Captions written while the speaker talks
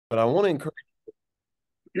But I want to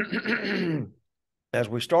encourage, as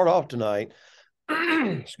we start off tonight,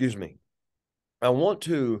 excuse me, I want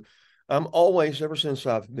to, I'm always, ever since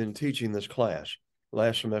I've been teaching this class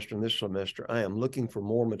last semester and this semester, I am looking for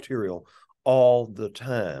more material all the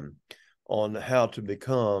time on how to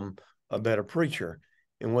become a better preacher.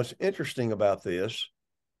 And what's interesting about this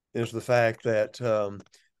is the fact that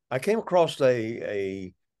I came across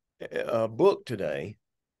a book today,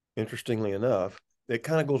 interestingly enough, that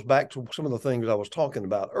kind of goes back to some of the things I was talking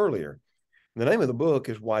about earlier. The name of the book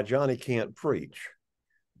is Why Johnny Can't Preach.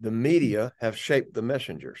 The media have shaped the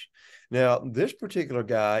messengers. Now, this particular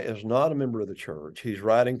guy is not a member of the church. He's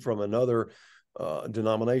writing from another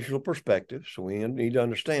denominational perspective, so we need to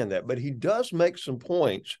understand that. But he does make some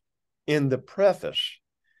points in the preface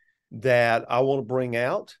that I want to bring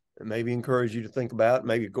out and maybe encourage you to think about.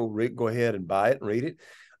 Maybe go ahead and buy it and read it.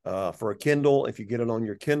 For a Kindle, if you get it on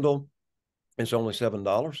your Kindle, it's only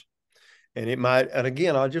 $7. And it might, and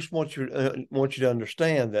again, I just want you to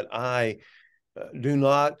understand that I do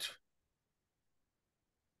not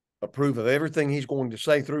approve of everything he's going to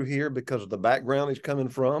say through here because of the background he's coming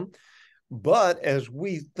from. But as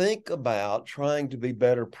we think about trying to be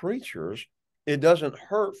better preachers, it doesn't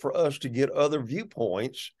hurt for us to get other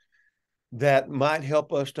viewpoints that might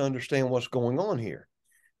help us to understand what's going on here.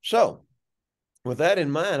 So with that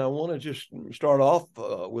in mind, I want to just start off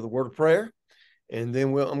with a word of prayer. And then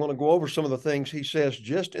I'm going to go over some of the things he says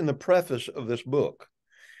just in the preface of this book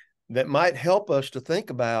that might help us to think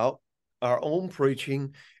about our own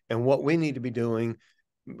preaching and what we need to be doing.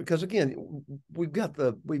 Because again, we've got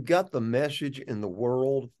the message in the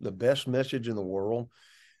world, the best message in the world,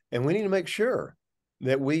 and we need to make sure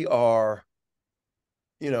that we are,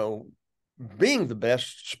 being the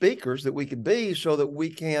best speakers that we could be so that we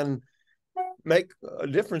can make a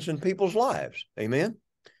difference in people's lives. Amen.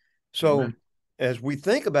 So Amen. As we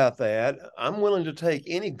think about that, I'm willing to take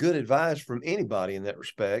any good advice from anybody in that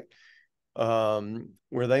respect,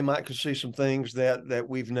 where they might could see some things that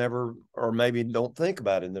we've never or maybe don't think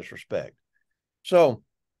about in this respect. So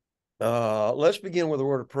let's begin with a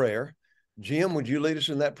word of prayer. Jim, would you lead us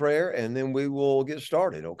in that prayer, and then we will get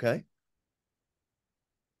started, okay?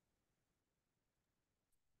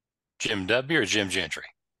 Jim W. or Jim Gentry?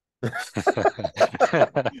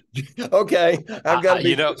 Okay, I've got to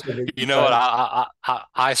be specific. You know what?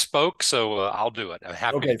 I spoke, so I'll do it. I'm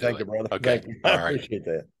happy to do thank it. you, brother. Okay. Thank you. All I right. appreciate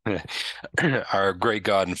that. Our great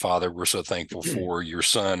God and Father, we're so thankful for your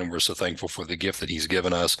Son, and we're so thankful for the gift that he's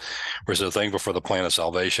given us. We're so thankful for the plan of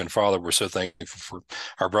salvation. Father, we're so thankful for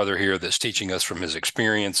our brother here that's teaching us from his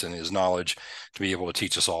experience and his knowledge to be able to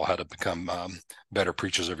teach us all how to become better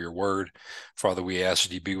preachers of your word. Father, we ask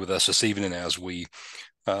that you be with us this evening as we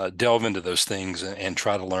delve into those things and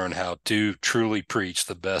try to learn how to truly preach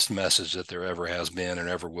the best message that there ever has been and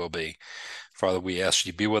ever will be. Father, we ask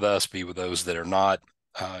you to be with us, be with those that are not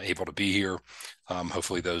able to be here.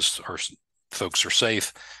 Hopefully those folks are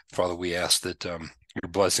safe. Father, we ask that your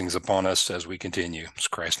blessings upon us as we continue. In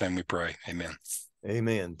Christ's name we pray. Amen.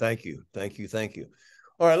 Amen. Thank you. Thank you. Thank you.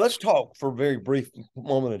 All right, let's talk for a very brief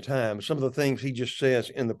moment of time. Some of the things he just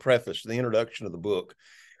says in the preface, the introduction of the book.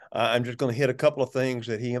 I'm just going to hit a couple of things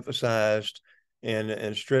that he emphasized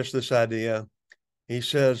and stress this idea. He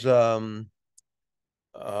says, there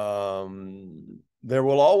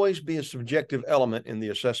will always be a subjective element in the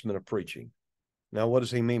assessment of preaching. Now, what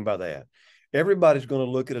does he mean by that? Everybody's going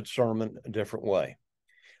to look at a sermon a different way.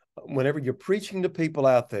 Whenever you're preaching to people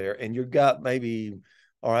out there and you've got maybe,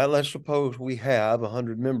 all right, let's suppose we have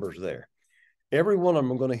 100 members there. Every one of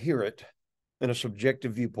them are going to hear it in a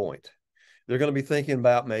subjective viewpoint. They're going to be thinking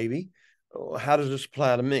about maybe, how does this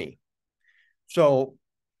apply to me? So,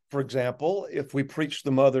 for example, if we preach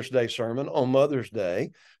the Mother's Day sermon on Mother's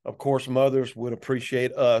Day, of course, mothers would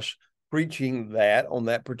appreciate us preaching that on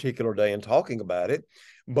that particular day and talking about it.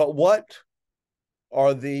 But what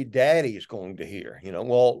are the daddies going to hear?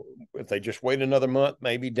 Well, if they just wait another month,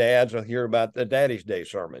 maybe dads will hear about the Daddy's Day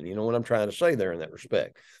sermon. You know what I'm trying to say there in that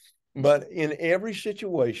respect. But in every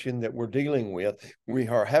situation that we're dealing with, we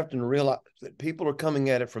are having to realize that people are coming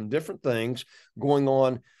at it from different things going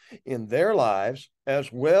on in their lives as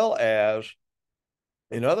well as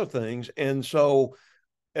in other things. And so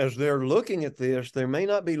as they're looking at this, they may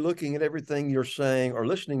not be looking at everything you're saying or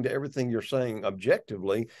listening to everything you're saying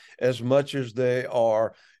objectively as much as they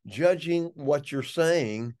are judging what you're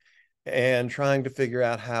saying and trying to figure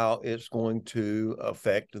out how it's going to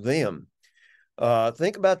affect them.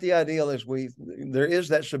 Think about the idea there is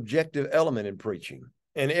that subjective element in preaching,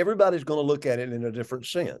 and everybody's going to look at it in a different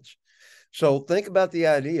sense. So think about the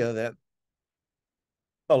idea that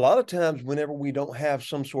a lot of times whenever we don't have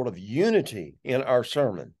some sort of unity in our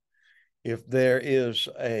sermon, if there is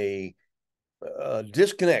a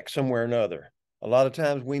disconnect somewhere or another, a lot of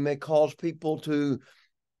times we may cause people to,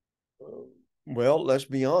 well, let's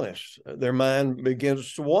be honest, their mind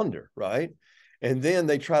begins to wander, right? And then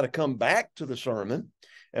they try to come back to the sermon.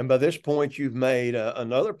 And by this point, you've made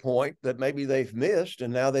another point that maybe they've missed,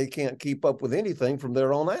 and now they can't keep up with anything from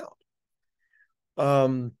there on out.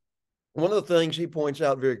 One of the things he points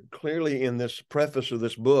out very clearly in this preface of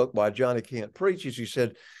this book, Why Johnny Can't Preach, is he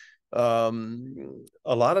said, a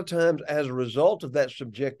lot of times as a result of that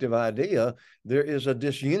subjective idea, there is a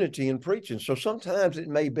disunity in preaching. So sometimes it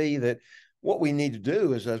may be that what we need to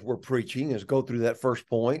do is, as we're preaching, is go through that first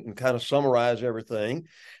point and kind of summarize everything,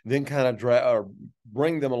 then kind of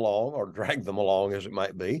bring them along, or drag them along, as it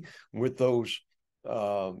might be, with those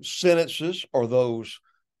sentences or those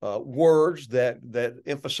words that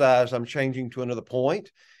emphasize I'm changing to another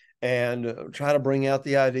point, and try to bring out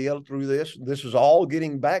the idea through this. This is all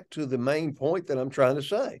getting back to the main point that I'm trying to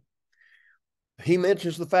say. He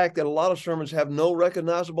mentions the fact that a lot of sermons have no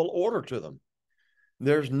recognizable order to them.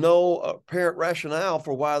 There's no apparent rationale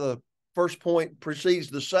for why the first point precedes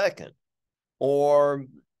the second. Or,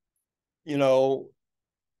 you know,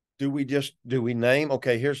 do we name,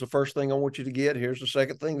 okay, here's the first thing I want you to get, here's the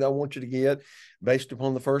second thing that I want you to get based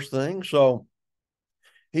upon the first thing? So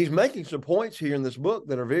he's making some points here in this book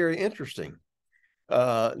that are very interesting,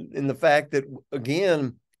 in the fact that,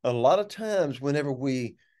 again, a lot of times whenever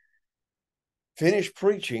we finish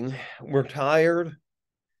preaching, we're tired,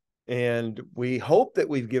 and we hope that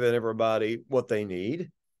we've given everybody what they need.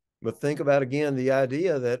 But think about, again, the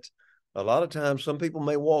idea that a lot of times some people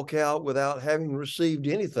may walk out without having received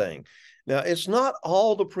anything. Now, it's not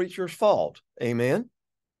all the preacher's fault. Amen.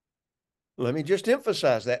 Let me just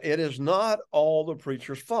emphasize that. It is not all the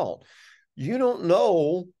preacher's fault. You don't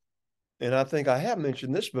know, and I think I have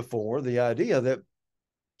mentioned this before, the idea that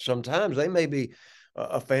sometimes they may be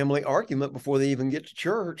a family argument before they even get to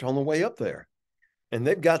church on the way up there. And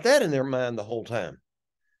they've got that in their mind the whole time.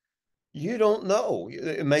 You don't know.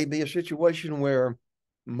 It may be a situation where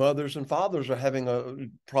mothers and fathers are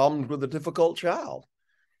having problems with a difficult child.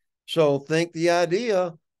 So think the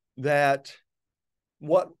idea that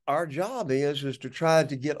what our job is to try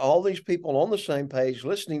to get all these people on the same page,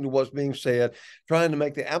 listening to what's being said, trying to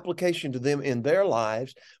make the application to them in their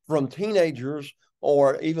lives, from teenagers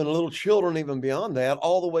or even little children, even beyond that,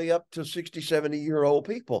 all the way up to 60, 70-year-old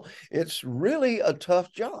people. It's really a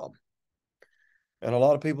tough job. And a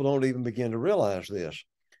lot of people don't even begin to realize this.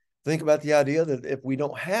 Think about the idea that if we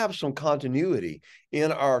don't have some continuity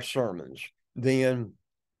in our sermons, then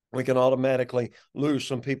we can automatically lose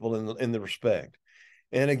some people in the respect.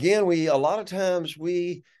 And again, a lot of times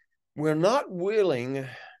we're not willing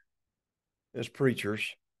as preachers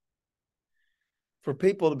for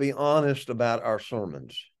people to be honest about our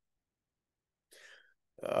sermons.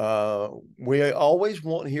 We always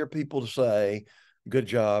want to hear people to say, good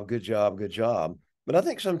job, good job, good job. But I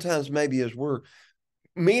think sometimes maybe as we're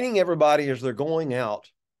meeting everybody as they're going out,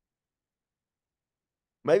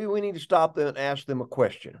 maybe we need to stop them and ask them a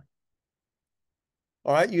question.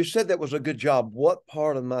 All right, you said that was a good job. What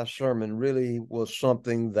part of my sermon really was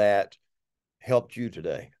something that helped you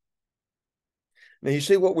today? Now, you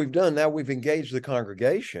see what we've done. Now we've engaged the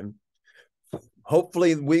congregation.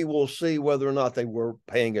 Hopefully, we will see whether or not they were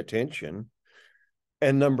paying attention.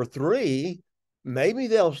 And number three, maybe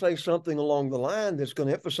they'll say something along the line that's going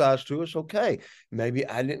to emphasize to us, okay, maybe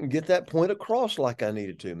I didn't get that point across like I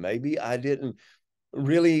needed to. Maybe I didn't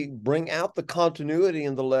really bring out the continuity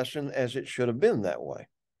in the lesson as it should have been that way.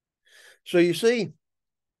 So you see,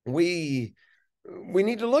 we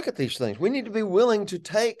need to look at these things. We need to be willing to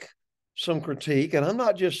take some critique. And I'm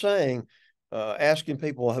not just saying, asking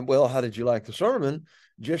people, well, how did you like the sermon?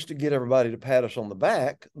 Just to get everybody to pat us on the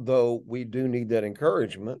back, though we do need that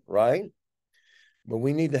encouragement, right? But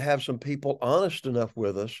we need to have some people honest enough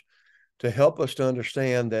with us to help us to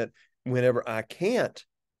understand that whenever I can't,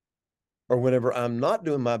 or whenever I'm not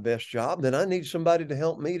doing my best job, then I need somebody to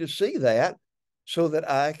help me to see that so that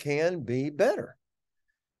I can be better.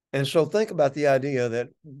 And so think about the idea that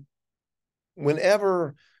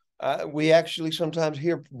whenever we actually sometimes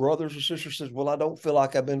hear brothers or sisters says, well, I don't feel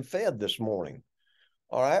like I've been fed this morning.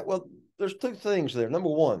 All right, well, there's two things there. Number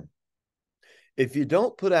one, if you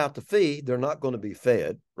don't put out the feed, they're not going to be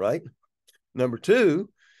fed, right? Number two,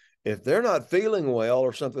 if they're not feeling well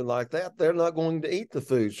or something like that, they're not going to eat the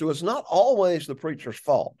food. So it's not always the preacher's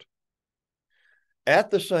fault.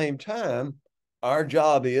 At the same time, our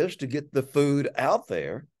job is to get the food out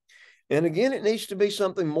there. And again, it needs to be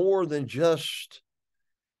something more than just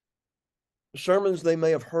sermons they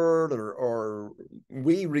may have heard, or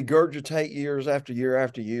we regurgitate years after year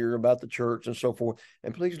after year about the church and so forth.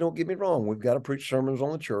 And please don't get me wrong. We've got to preach sermons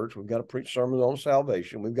on the church. We've got to preach sermons on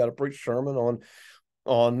salvation. We've got to preach sermon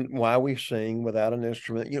on why we sing without an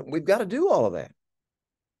instrument. We've got to do all of that.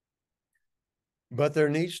 But there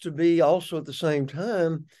needs to be also at the same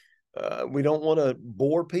time, we don't want to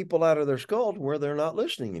bore people out of their skull to where they're not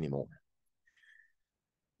listening anymore.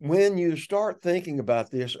 When you start thinking about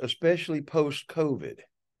this, especially post-COVID,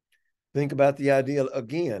 think about the idea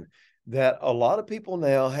again that a lot of people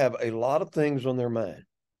now have a lot of things on their mind.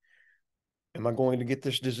 Am I going to get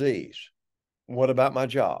this disease? What about my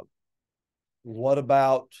job? What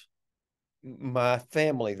about my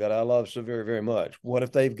family that I love so very, very much? What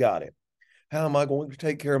if they've got it? How am I going to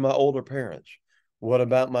take care of my older parents? What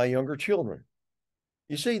about my younger children?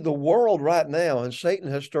 You see, the world right now, and Satan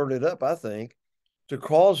has stirred it up, I think, to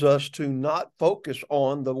cause us to not focus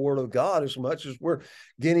on the Word of God as much as we're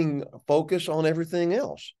getting focus on everything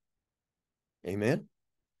else. Amen.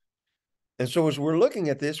 And so as we're looking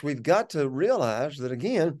at this, we've got to realize that,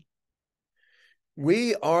 again,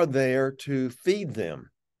 we are there to feed them.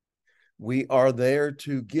 We are there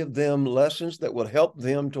to give them lessons that will help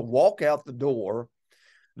them to walk out the door,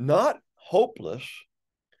 not hopeless,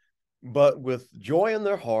 but with joy in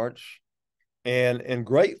their hearts and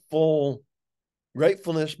gratefulness,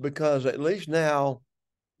 because at least now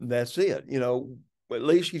that's it. At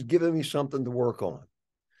least he's given me something to work on.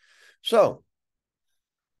 So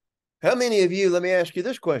how many of you, let me ask you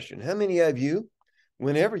this question. How many of you,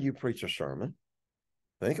 whenever you preach a sermon,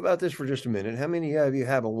 think about this for just a minute. How many of you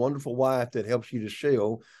have a wonderful wife that helps you to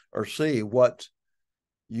show or see what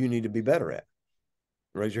you need to be better at?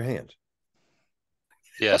 Raise your hands.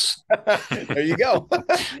 Yes. There you go.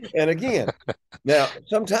 And again, now,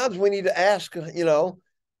 sometimes we need to ask, we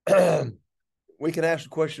can ask the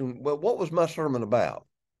question, well, what was my sermon about?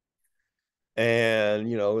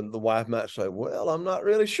 And, the wife might say, well, I'm not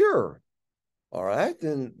really sure. All right,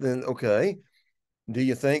 then, okay. Do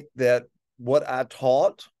you think that what I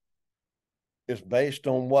taught is based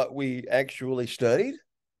on what we actually studied?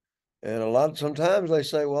 And sometimes they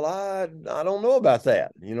say, well, I don't know about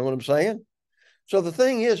that. You know what I'm saying? So the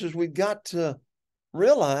thing is we've got to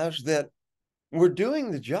realize that we're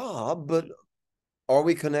doing the job, but are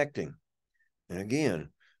we connecting? And again,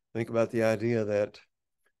 think about the idea that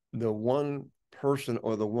the one person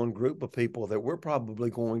or the one group of people that we're probably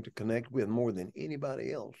going to connect with more than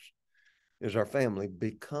anybody else is our family,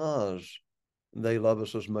 because they love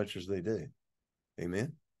us as much as they do.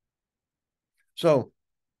 Amen. So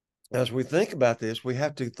as we think about this, we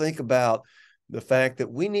have to think about the fact that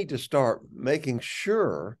we need to start making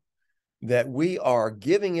sure that we are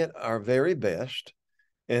giving it our very best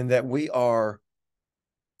and that we are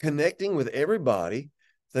connecting with everybody.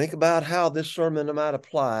 Think about how this sermon might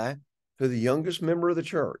apply to the youngest member of the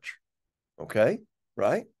church. Okay,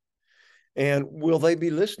 right? And will they be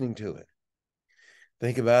listening to it?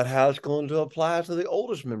 Think about how it's going to apply to the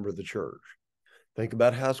oldest member of the church. Think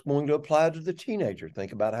about how it's going to apply to the teenager.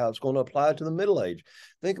 Think about how it's going to apply to the middle age.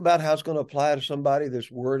 Think about how it's going to apply to somebody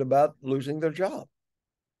that's worried about losing their job.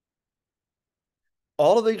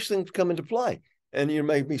 All of these things come into play. And you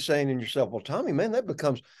may be saying to yourself, well, Tommy, man, that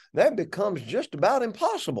becomes just about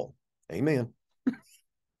impossible. Amen.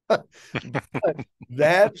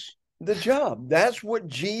 That's the job. That's what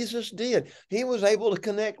Jesus did. He was able to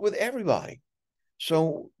connect with everybody.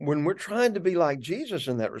 So when we're trying to be like Jesus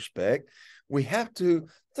in that respect, we have to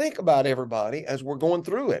think about everybody as we're going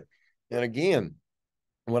through it. And again,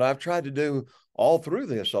 what I've tried to do all through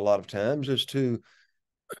this a lot of times is to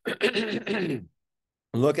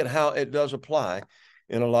look at how it does apply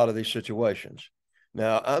in a lot of these situations.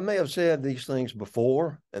 Now, I may have said these things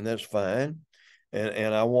before, and that's fine.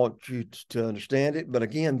 And I want you to understand it. But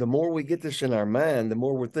again, the more we get this in our mind, the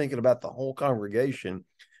more we're thinking about the whole congregation,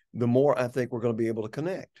 the more I think we're going to be able to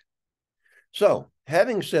connect. So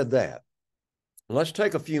having said that, let's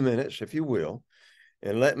take a few minutes, if you will,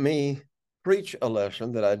 and let me preach a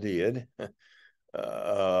lesson that I did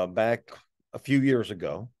back a few years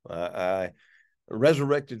ago. I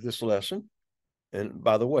resurrected this lesson. And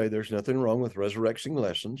by the way, there's nothing wrong with resurrecting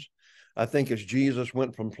lessons. I think as Jesus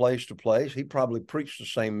went from place to place, he probably preached the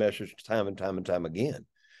same message time and time and time again,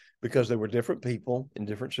 because there were different people in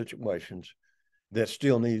different situations that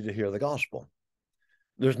still needed to hear the gospel.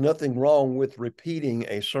 There's nothing wrong with repeating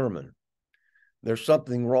a sermon. There's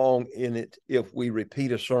something wrong in it if we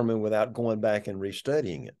repeat a sermon without going back and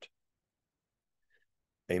restudying it.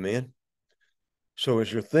 Amen. So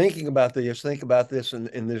as you're thinking about this, think about this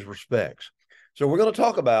in these respects. So we're going to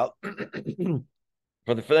talk about,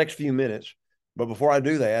 for the next few minutes, But before I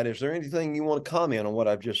do that, is there anything you want to comment on what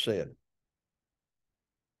I've just said?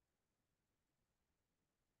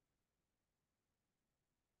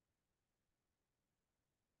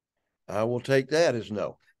 I will take that as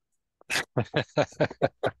no.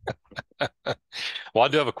 Well, I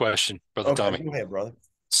do have a question, Brother Okay, Tommy. go ahead, brother.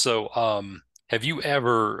 So, have you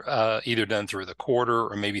ever either done through the quarter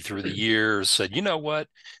or maybe through the years said, you know what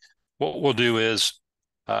we'll do is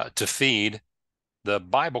to feed the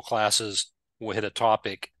Bible classes, we'll hit a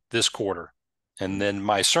topic this quarter, and then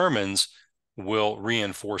my sermons will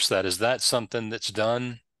reinforce that. Is that something that's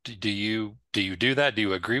done? Do you do that? Do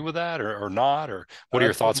you agree with that or not? Or what are I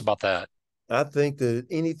your thoughts think, about that? I think that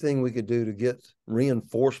anything we could do to get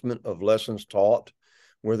reinforcement of lessons taught,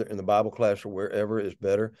 whether in the Bible class or wherever, is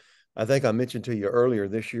better. I think I mentioned to you earlier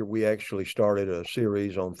this year, we actually started a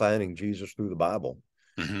series on finding Jesus through the Bible.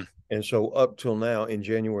 Mm-hmm. And so up till now in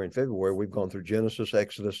January and February, we've gone through Genesis,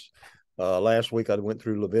 Exodus. Last week I went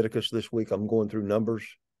through Leviticus. This week I'm going through Numbers.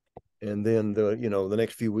 And then the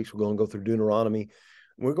next few weeks we're going to go through Deuteronomy.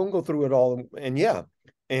 We're going to go through it all.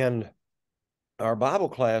 And our Bible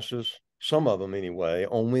classes, some of them anyway,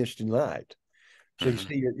 on Wednesday night. So you Mm-hmm.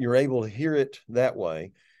 see, you're able to hear it that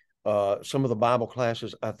way. Some of the Bible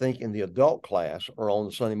classes, I think, in the adult class or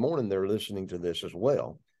on Sunday morning, they're listening to this as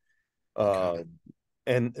well. Okay.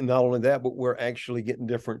 And not only that, but we're actually getting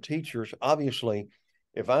different teachers. Obviously,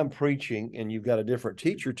 if I'm preaching and you've got a different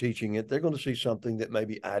teacher teaching it, they're going to see something that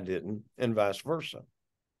maybe I didn't, and vice versa.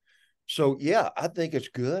 So, yeah, I think it's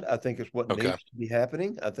good. I think it's what Okay. needs to be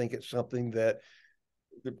happening. I think it's something that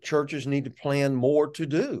the churches need to plan more to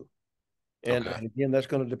do. And Okay. again, that's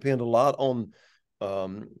going to depend a lot on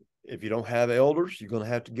if you don't have elders, you're going to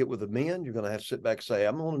have to get with the men. You're going to have to sit back and say,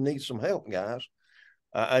 I'm going to need some help, guys.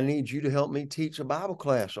 I need you to help me teach a Bible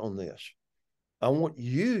class on this. I want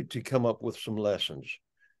you to come up with some lessons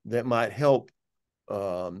that might help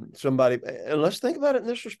somebody. And let's think about it in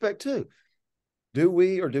this respect too. Do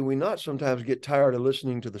we or do we not sometimes get tired of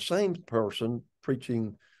listening to the same person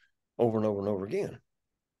preaching over and over and over again?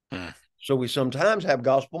 Mm. So we sometimes have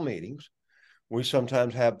gospel meetings. We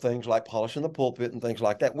sometimes have things like polishing the pulpit and things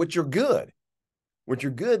like that, which are good,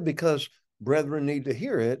 because brethren need to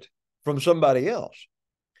hear it from somebody else.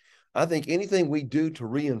 I think anything we do to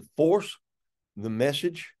reinforce the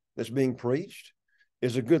message that's being preached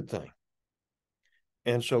is a good thing.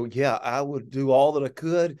 And so, yeah, I would do all that I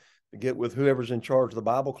could to get with whoever's in charge of the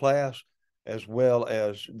Bible class, as well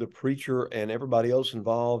as the preacher and everybody else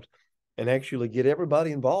involved, and actually get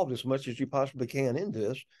everybody involved as much as you possibly can in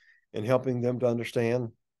this and helping them to understand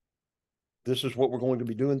this is what we're going to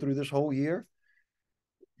be doing through this whole year.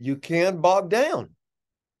 You can bog down.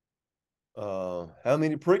 How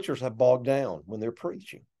many preachers have bogged down when they're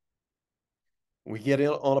preaching? We get in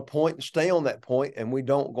on a point and stay on that point, and we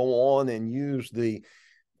don't go on and use the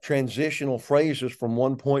transitional phrases from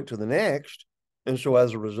one point to the next. And so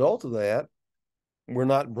as a result of that, we're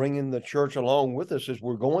not bringing the church along with us as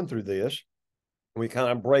we're going through this. We kind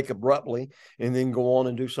of break abruptly and then go on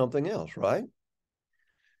and do something else, right?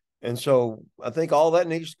 And so I think all that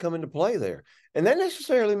needs to come into play there. And that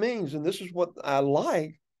necessarily means, and this is what I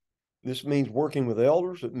like, this means working with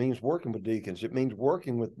elders. It means working with deacons. It means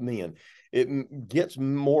working with men. It gets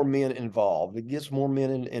more men involved. It gets more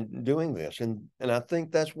men in doing this. And I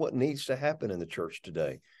think that's what needs to happen in the church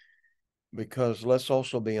today. Because let's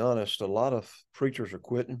also be honest, a lot of preachers are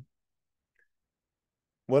quitting.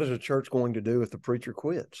 What is a church going to do if the preacher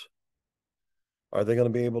quits? Are they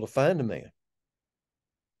going to be able to find a man?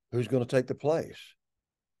 Who's going to take the place?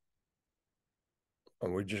 Are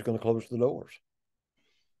we just going to close the doors?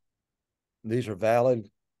 These are valid,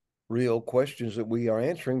 real questions that we are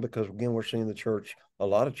answering because, again, we're seeing a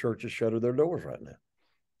lot of churches shutter their doors right now.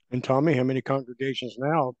 And Tommy, how many congregations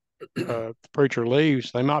now, the preacher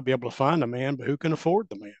leaves, they might be able to find a man, but who can afford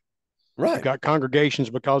the man? Right. You've got congregations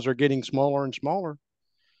because they're getting smaller and smaller.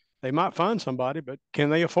 They might find somebody, but can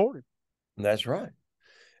they afford it? That's right.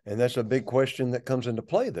 And that's a big question that comes into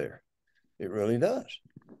play there. It really does.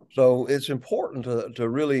 So it's important to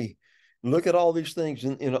really look at all these things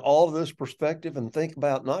in all of this perspective and think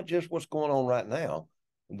about not just what's going on right now,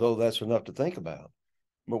 though that's enough to think about,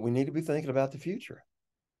 but we need to be thinking about the future.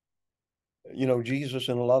 Jesus,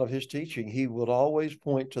 in a lot of his teaching, he would always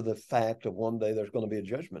point to the fact of one day there's going to be a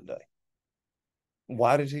judgment day.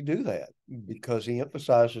 Why does he do that? Because he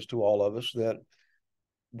emphasizes to all of us that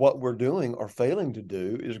what we're doing or failing to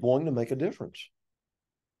do is going to make a difference.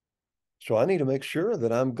 So I need to make sure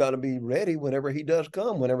that I'm going to be ready whenever he does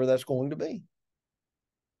come, whenever that's going to be.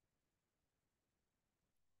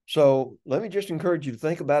 So let me just encourage you to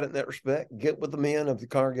think about it in that respect. Get with the men of the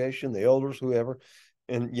congregation, the elders, whoever,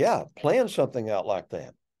 And yeah, plan something out like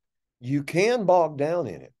that. You can bog down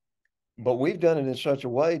in it, but we've done it in such a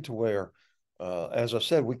way to where, as I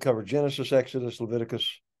said, we cover Genesis, Exodus,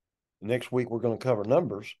 Leviticus. Next week, we're going to cover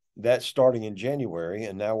Numbers. That's starting in January,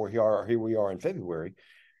 and now here we are in February.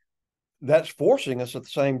 That's forcing us at the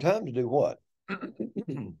same time to do what?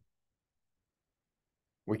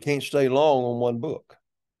 We can't stay long on one book.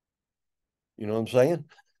 You know what I'm saying?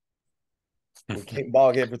 We can't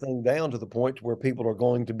bog everything down to the point where people are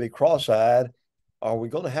going to be cross-eyed. Are we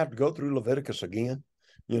going to have to go through Leviticus again?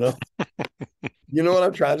 You know, you know what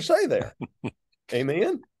I'm trying to say there.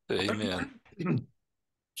 Amen. Amen.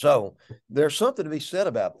 So there's something to be said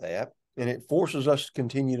about that, and it forces us to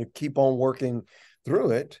continue to keep on working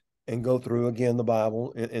through it and go through again the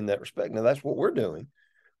Bible in that respect. Now, that's what we're doing.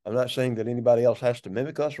 I'm not saying that anybody else has to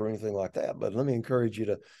mimic us or anything like that, but let me encourage you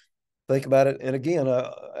to think about it. And again,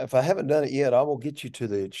 if I haven't done it yet, I will get you to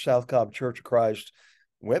the South Cobb Church of Christ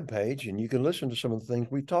webpage, and you can listen to some of the things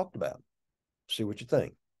we've talked about. See what you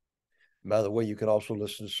think. By the way, you can also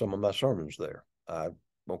listen to some of my sermons there.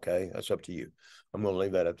 Okay, that's up to you. I'm going to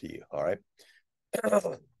leave that up to you. All right.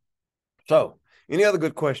 So, any other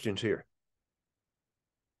good questions here?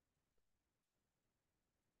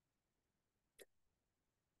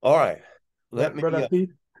 All right. Brother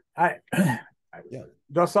Pete,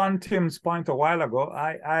 just on Tim's point a while ago,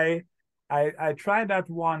 I tried that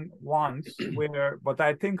one once but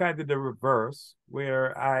I think I did the reverse,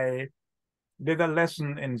 where I did a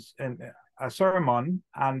lesson in a sermon,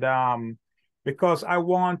 and because I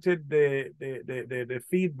wanted the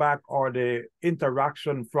feedback or the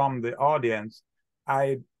interaction from the audience,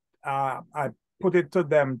 I put it to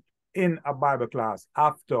them in a Bible class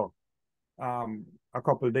after a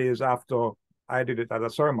couple of days after I did it as a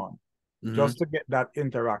sermon, just to get that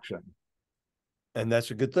interaction. And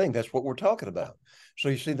that's a good thing. That's what we're talking about. So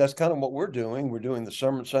you see, that's kind of what we're doing. We're doing the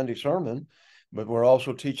Sunday sermon, but we're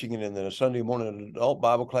also teaching it in the Sunday morning adult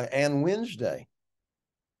Bible class and Wednesday.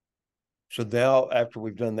 So now, after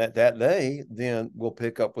we've done that day, then we'll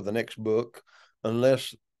pick up with the next book,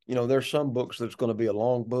 unless, there's some books that's going to be a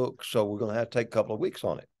long book, so we're going to have to take a couple of weeks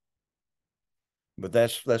on it. But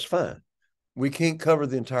that's fine. We can't cover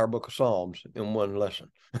the entire book of Psalms in one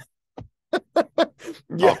lesson.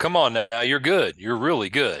 Yeah. Oh, come on now. You're good. You're really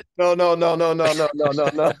good. No. No.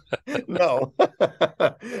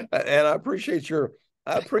 And I appreciate your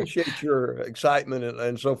excitement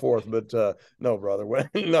and so forth, but no, brother,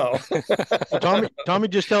 no. Tommy,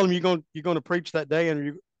 just tell him you're going to preach that day,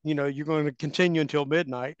 and you're going to continue until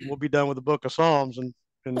midnight. We'll be done with the book of Psalms, and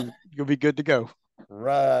you'll be good to go.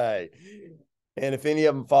 Right. And if any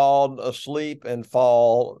of them fall asleep and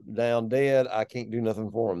fall down dead, I can't do nothing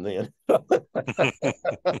for them then.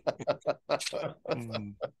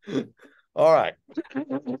 All right.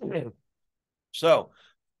 So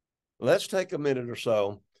let's take a minute or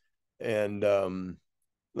so, and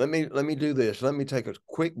let me do this. Let me take a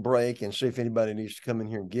quick break and see if anybody needs to come in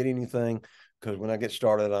here and get anything, because when I get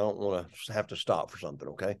started, I don't want to have to stop for something,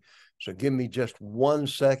 okay? So give me just 1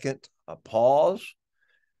 second, a pause,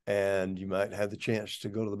 and you might have the chance to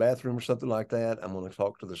go to the bathroom or something like that. I'm going to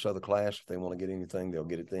talk to this other class. If they want to get anything, they'll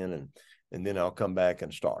get it then, and then I'll come back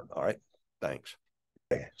and start. All right? Thanks.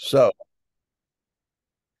 Okay. So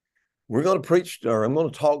I'm going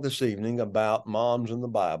to talk this evening about moms in the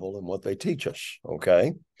Bible and what they teach us,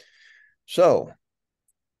 okay? So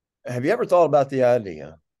have you ever thought about the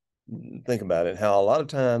idea, think about it, how a lot of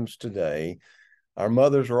times today our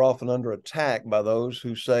mothers are often under attack by those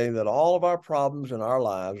who say that all of our problems in our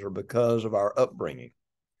lives are because of our upbringing.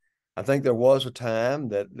 I think there was a time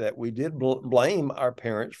that we did blame our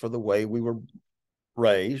parents for the way we were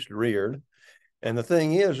reared. And the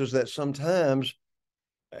thing is that sometimes,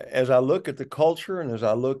 as I look at the culture and as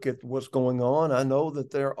I look at what's going on, I know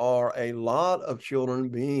that there are a lot of children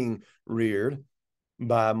being reared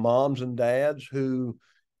by moms and dads who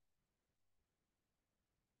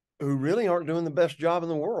really aren't doing the best job in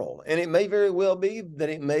the world. And it may very well be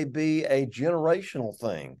that it may be a generational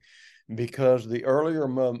thing, because the earlier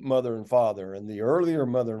mother and father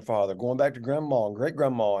going back to grandma and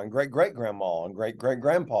great-grandma and great-great-grandma and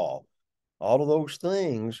great-great-grandpa, all of those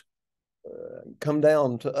things come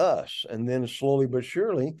down to us. And then slowly but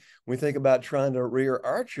surely, we think about trying to rear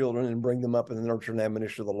our children and bring them up in the nurture and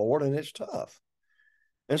admonition of the Lord, and it's tough.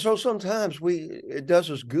 And so sometimes it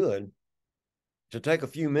does us good to take a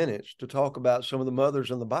few minutes to talk about some of the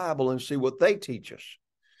mothers in the Bible and see what they teach us.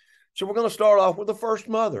 So we're going to start off with the first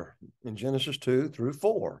mother in Genesis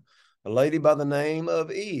 2-4, a lady by the name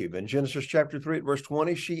of Eve. In Genesis chapter 3 verse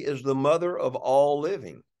 20, she is the mother of all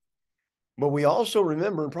living. But we also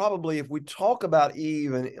remember, and probably if we talk about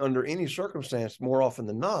Eve and under any circumstance, more often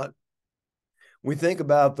than not, we think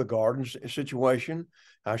about the garden situation,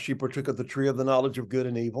 how she partook of the tree of the knowledge of good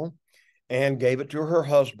and evil and gave it to her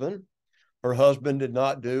husband. Her husband did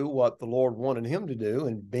not do what the Lord wanted him to do,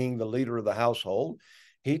 and being the leader of the household,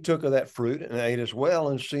 he took of that fruit and ate as well,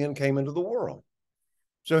 and sin came into the world.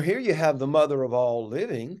 So here you have the mother of all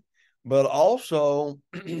living, but also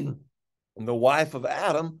the wife of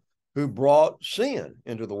Adam, who brought sin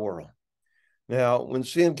into the world. Now, when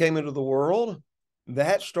sin came into the world,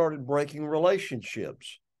 that started breaking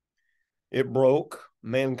relationships. It broke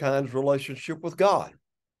mankind's relationship with God.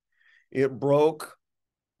 It broke,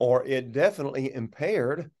 or it definitely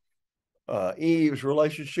impaired Eve's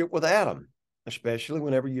relationship with Adam, especially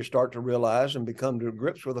whenever you start to realize and become to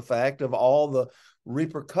grips with the fact of all the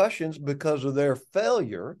repercussions because of their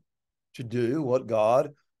failure to do what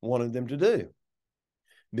God wanted them to do.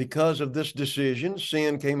 Because of this decision,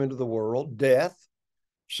 sin came into the world, death,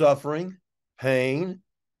 suffering, pain,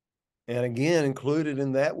 and again, included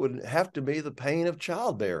in that would have to be the pain of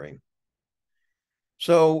childbearing.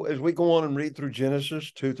 So as we go on and read through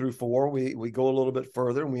Genesis 2 through 4, we go a little bit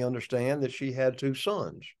further and we understand that she had 2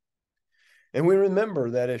 sons. And we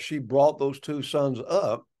remember that as she brought those 2 sons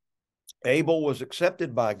up, Abel was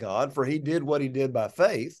accepted by God, for he did what he did by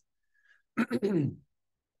faith. Cain,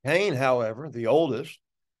 however, the oldest,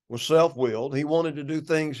 was self-willed. He wanted to do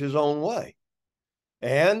things his own way.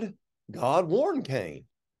 And God warned Cain,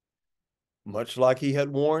 much like he had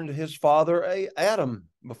warned his father Adam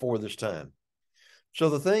before this time. So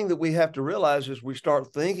the thing that we have to realize as we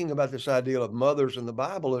start thinking about this idea of mothers in the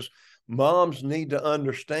Bible is moms need to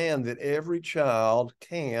understand that every child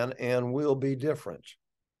can and will be different.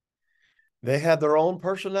 They have their own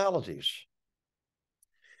personalities.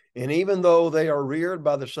 And even though they are reared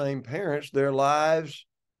by the same parents, their lives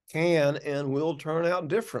can and will turn out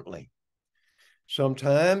differently.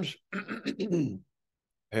 Sometimes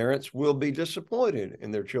parents will be disappointed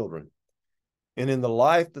in their children and in the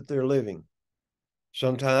life that they're living.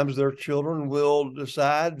 Sometimes their children will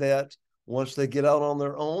decide that once they get out on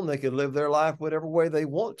their own, they can live their life whatever way they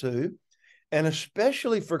want to. And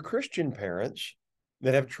especially for Christian parents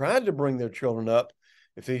that have tried to bring their children up,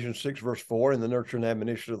 Ephesians 6, verse 4, in the nurture and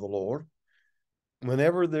admonition of the Lord,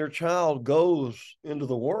 whenever their child goes into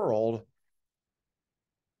the world,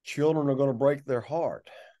 children are going to break their heart.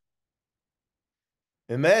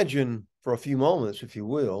 Imagine for a few moments, if you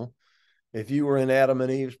will, if you were in Adam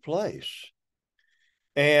and Eve's place.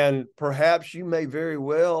 And perhaps you may very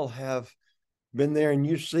well have been there and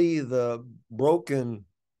you see the broken,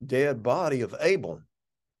 dead body of Abel.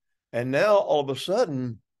 And now all of a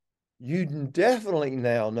sudden, you definitely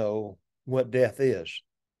now know what death is.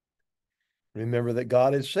 Remember that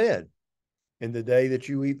God has said, in the day that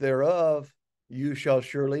you eat thereof, you shall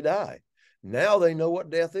surely die. Now they know what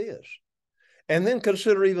death is. And then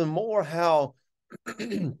consider even more how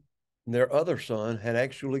their other son had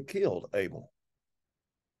actually killed Abel.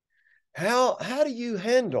 How do you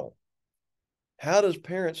handle? How does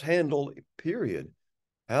parents handle, period?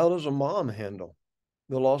 How does a mom handle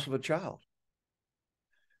the loss of a child?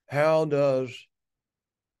 How does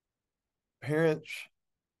parents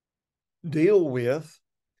deal with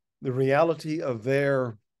the reality of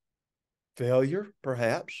their failure,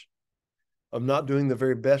 perhaps, of not doing the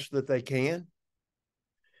very best that they can?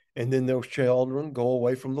 And then those children go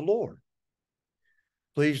away from the Lord.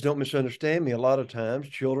 Please don't misunderstand me. A lot of times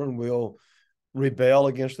children will rebel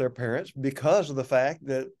against their parents because of the fact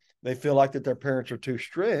that they feel like that their parents are too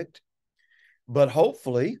strict. But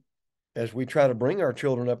hopefully, as we try to bring our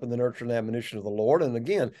children up in the nurture and admonition of the Lord, and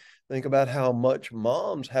again, think about how much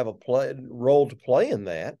moms have a role to play in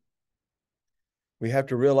that. We have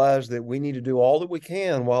to realize that we need to do all that we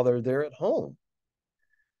can while they're there at home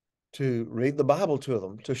to read the Bible to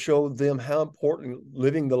them, to show them how important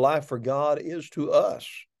living the life for God is to us.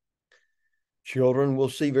 Children will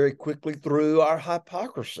see very quickly through our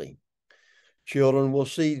hypocrisy. Children will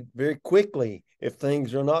see very quickly if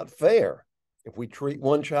things are not fair, if we treat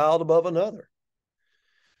one child above another.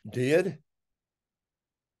 Did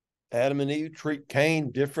Adam and Eve treat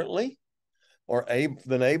Cain differently or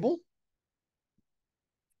than Abel?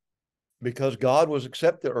 Because God was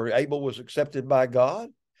accepted, or Abel was accepted by God?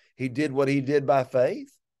 He did what he did by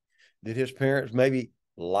faith? Did his parents maybe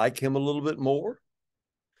like him a little bit more?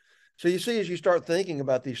 So you see, as you start thinking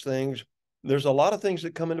about these things, there's a lot of things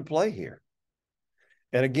that come into play here.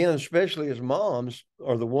 And again, especially as moms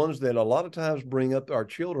are the ones that a lot of times bring up our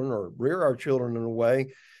children or rear our children in a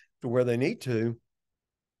way to where they need to,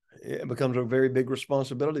 it becomes a very big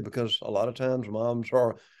responsibility because a lot of times moms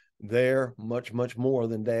are there much, much more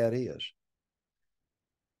than dad is.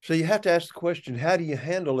 So you have to ask the question, how do you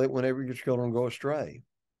handle it whenever your children go astray?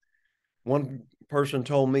 One person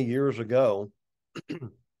told me years ago,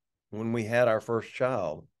 when we had our first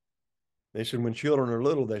child, they said, when children are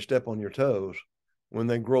little, they step on your toes. When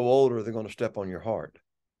they grow older, they're going to step on your heart.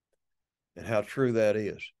 And how true that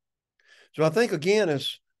is. So I think, again,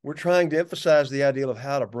 as we're trying to emphasize the idea of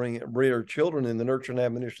how to bring our children in the nurture and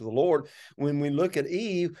admonition of the Lord, when we look at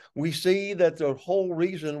Eve, we see that the whole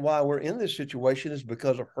reason why we're in this situation is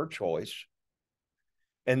because of her choice.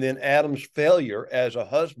 And then Adam's failure as a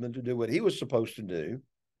husband to do what he was supposed to do,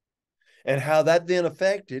 and how that then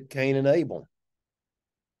affected Cain and Abel.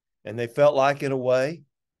 And they felt like, in a way,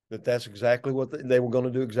 that that's exactly what they were going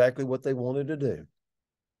to do, exactly what they wanted to do.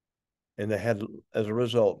 And they had, as a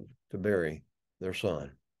result, to bury their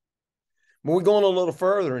son. But we're going a little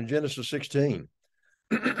further in Genesis 16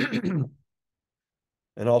 and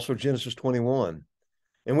also Genesis 21.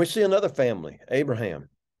 And we see another family, Abraham.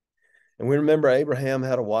 And we remember Abraham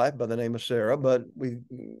had a wife by the name of Sarah, but we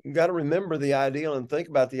got to remember the idea and think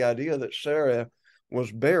about the idea that Sarah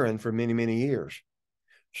was barren for many, many years.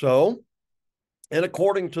 So, and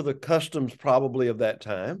according to the customs probably of that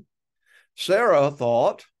time, Sarah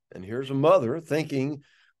thought, and here's a mother thinking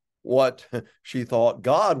what she thought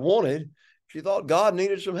God wanted. She thought God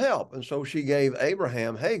needed some help. And so she gave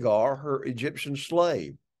Abraham Hagar, her Egyptian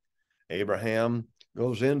slave. Abraham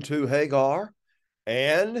goes into Hagar,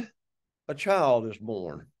 and a child is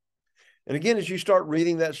born. And again, as you start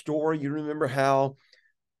reading that story, you remember how,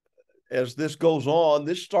 as this goes on,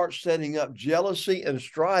 this starts setting up jealousy and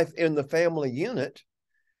strife in the family unit.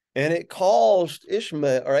 And it caused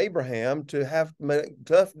Ishmael or Abraham to have to make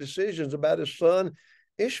tough decisions about his son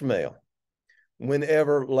Ishmael,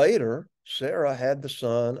 whenever later Sarah had the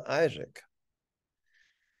son Isaac.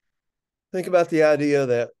 Think about the idea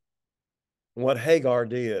that what Hagar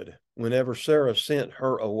did whenever Sarah sent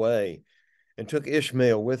her away and took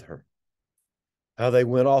Ishmael with her, how they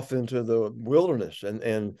went off into the wilderness,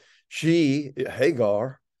 and she,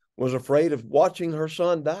 Hagar, was afraid of watching her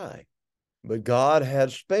son die. But God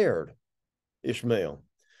had spared Ishmael.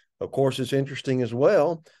 Of course, it's interesting as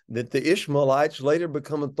well that the Ishmaelites later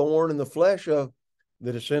become a thorn in the flesh of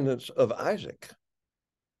the descendants of Isaac.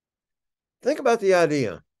 Think about the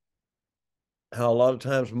idea how a lot of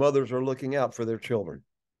times mothers are looking out for their children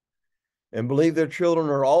and believe their children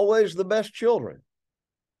are always the best children.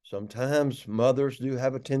 Sometimes mothers do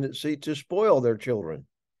have a tendency to spoil their children.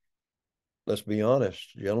 Let's be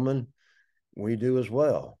honest, gentlemen, we do as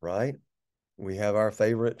well, right? We have our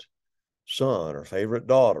favorite son or favorite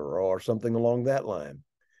daughter or something along that line.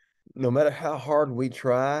 No matter how hard we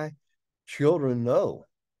try, children know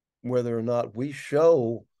whether or not we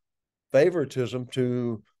show favoritism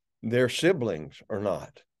to their siblings or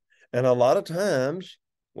not. And a lot of times,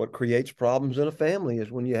 what creates problems in a family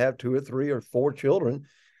is when you have 2 or 3 or 4 children,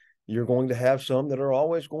 you're going to have some that are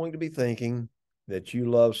always going to be thinking that you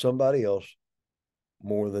love somebody else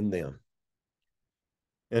more than them.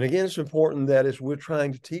 And again, it's important that as we're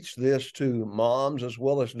trying to teach this to moms as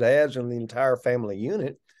well as dads and the entire family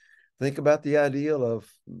unit, think about the idea of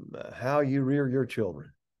how you rear your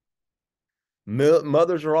children.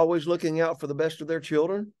 Mothers are always looking out for the best of their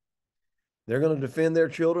children. They're going to defend their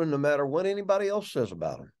children no matter what anybody else says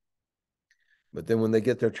about them. But then when they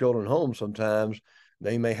get their children home, sometimes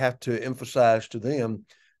they may have to emphasize to them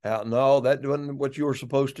how, no, that wasn't what you were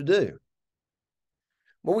supposed to do.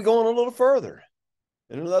 But we go on a little further.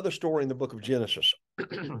 In another story in the book of Genesis,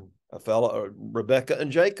 a fellow, Rebekah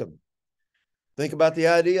and Jacob. Think about the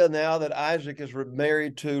idea now that Isaac is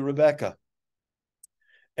married to Rebekah.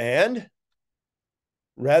 And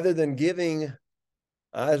rather than giving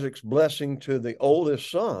Isaac's blessing to the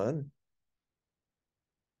oldest son,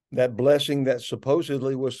 that blessing that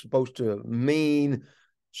supposedly was supposed to mean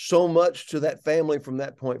so much to that family from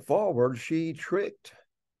that point forward, she tricked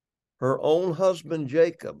her own husband,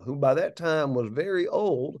 Jacob, who by that time was very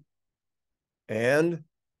old, and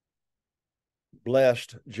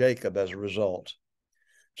blessed Jacob as a result.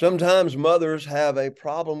 Sometimes mothers have a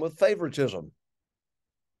problem with favoritism,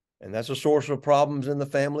 and that's a source of problems in the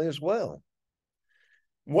family as well.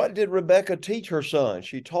 What did Rebekah teach her son?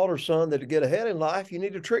 She taught her son that to get ahead in life, you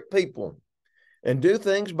need to trick people and do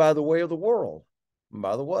things by the way of the world. And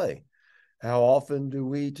by the way, how often do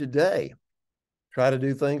we today try to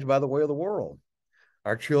do things by the way of the world?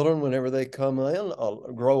 Our children, whenever they come in,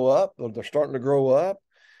 grow up, or they're starting to grow up,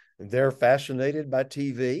 they're fascinated by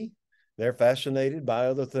TV. They're fascinated by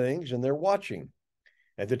other things, and they're watching.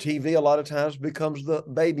 And the TV a lot of times becomes the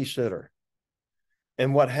babysitter.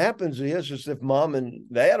 And what happens is if mom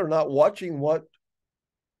and dad are not watching what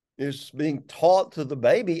is being taught to the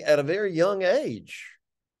baby at a very young age,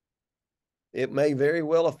 it may very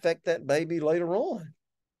well affect that baby later on.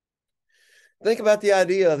 Think about the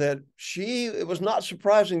idea that it was not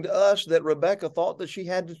surprising to us that Rebekah thought that she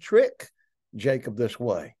had to trick Jacob this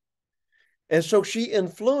way. And so she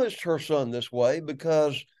influenced her son this way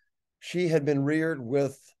because she had been reared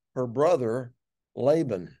with her brother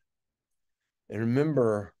Laban. And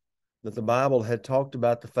remember that the Bible had talked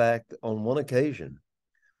about the fact that on one occasion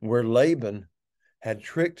where Laban had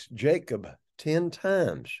tricked Jacob 10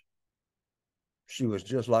 times, she was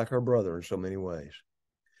just like her brother in so many ways.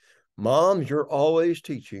 Moms, you're always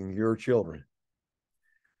teaching your children.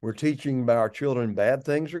 We're teaching our children bad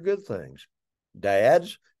things or good things.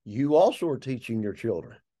 Dads, you also are teaching your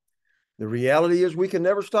children. The reality is we can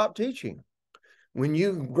never stop teaching. When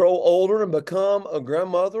you grow older and become a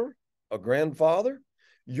grandmother, a grandfather,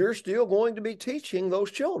 you're still going to be teaching those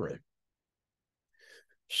children.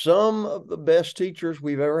 Some of the best teachers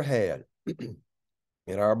we've ever had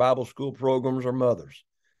in our Bible school programs are mothers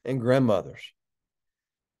and grandmothers.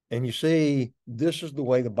 And you see, this is the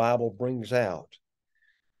way the Bible brings out.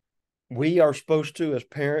 We are supposed to, as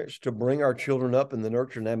parents, to bring our children up in the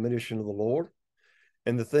nurture and admonition of the Lord.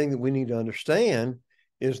 And the thing that we need to understand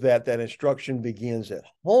is that that instruction begins at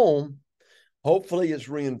home. Hopefully it's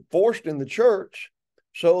reinforced in the church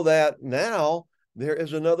so that now there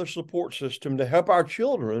is another support system to help our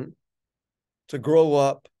children to grow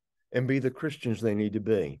up and be the Christians they need to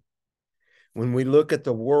be. When we look at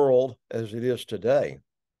the world as it is today,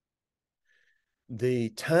 the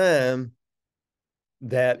time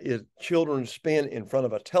that children spend in front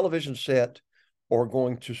of a television set or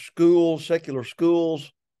going to schools, secular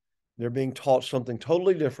schools, they're being taught something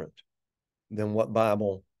totally different than what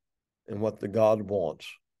Bible and what the God wants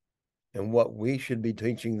and what we should be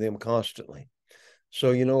teaching them constantly.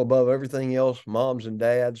 So, above everything else, moms and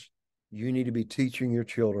dads, you need to be teaching your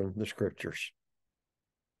children the scriptures.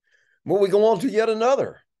 But we go on to yet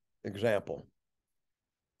another example.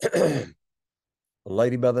 A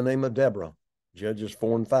lady by the name of Deborah, Judges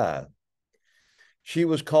 4 and 5. She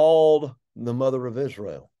was called the mother of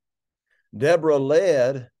Israel. Deborah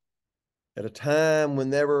led at a time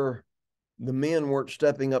whenever the men weren't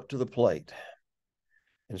stepping up to the plate.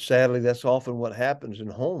 And sadly, that's often what happens in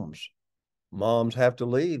homes. Moms have to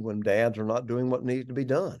lead when dads are not doing what needs to be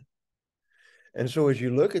done. And so as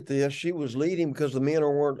you look at this, she was leading because the men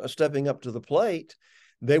weren't stepping up to the plate.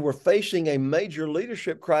 They were facing a major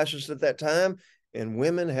leadership crisis at that time, and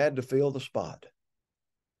women had to fill the spot.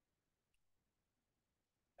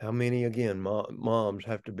 How many, again, moms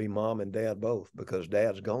have to be mom and dad both because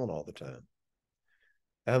dad's gone all the time?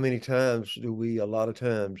 How many times do we, a lot of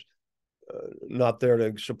times, not there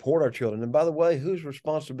to support our children? And by the way, whose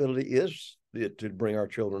responsibility is it to bring our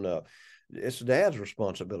children up? It's dad's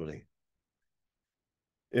responsibility.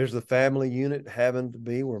 Is the family unit having to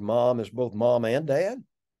be where mom is both mom and dad?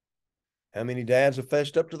 How many dads have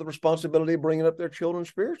faced up to the responsibility of bringing up their children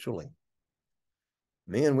spiritually?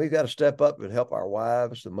 Men, we've got to step up and help our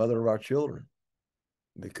wives, the mother of our children,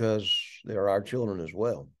 because they are our children as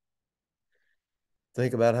well.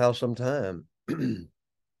 Think about how sometime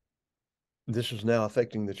this is now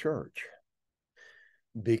affecting the church.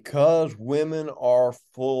 Because women are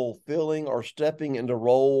fulfilling or stepping into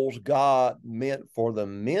roles God meant for the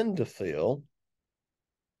men to fill,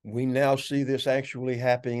 we now see this actually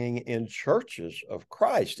happening in churches of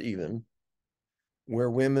Christ even, where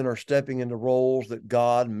women are stepping into roles that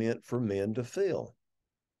God meant for men to fill.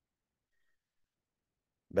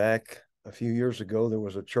 Back a few years ago, there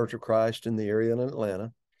was a Church of Christ in the area in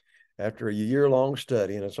Atlanta. After a year-long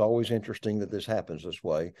study, and it's always interesting that this happens this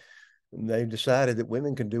way, they decided that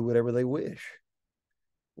women can do whatever they wish.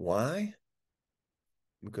 Why?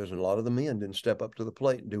 Because a lot of the men didn't step up to the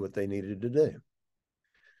plate and do what they needed to do.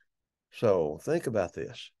 So think about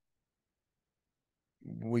this.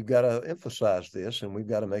 We've got to emphasize this, and we've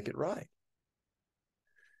got to make it right.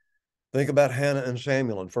 Think about Hannah and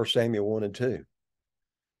Samuel in 1 Samuel 1 and 2.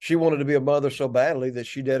 She wanted to be a mother so badly that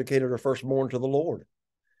she dedicated her firstborn to the Lord.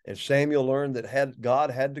 And Samuel learned that God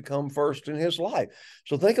had to come first in his life.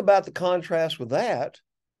 So think about the contrast with that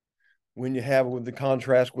when you have with the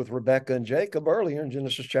contrast with Rebekah and Jacob earlier in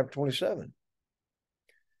Genesis chapter 27.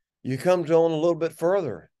 You come on a little bit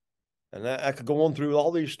further, and I could go on through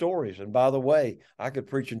all these stories. And by the way, I could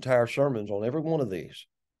preach entire sermons on every one of these.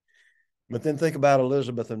 But then think about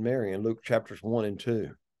Elizabeth and Mary in Luke chapters 1 and 2.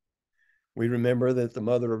 We remember that the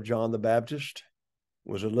mother of John the Baptist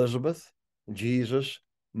was Elizabeth. Jesus'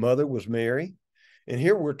 mother was Mary. And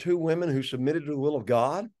here were two women who submitted to the will of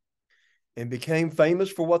God and became famous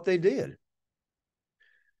for what they did.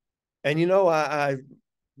 And I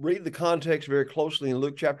read the context very closely in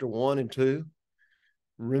Luke chapter 1 and 2.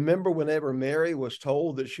 Remember whenever Mary was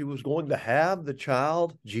told that she was going to have the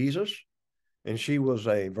child, Jesus, and she was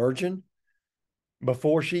a virgin,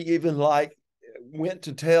 before she even went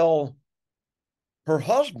to tell her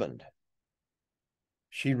husband,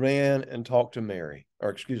 she ran and talked to Mary, or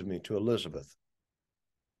excuse me, to Elizabeth.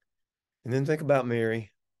 And then think about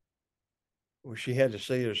Mary, what she had to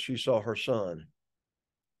say as she saw her son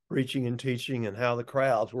preaching and teaching, and how the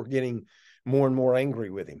crowds were getting more and more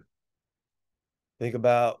angry with him. Think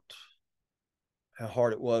about how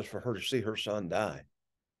hard it was for her to see her son die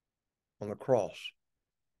on the cross.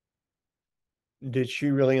 Did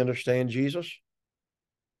she really understand Jesus?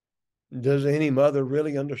 Does any mother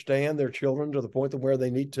really understand their children to the point of where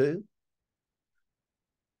they need to?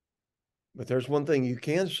 But there's one thing you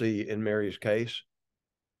can see in Mary's case.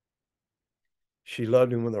 She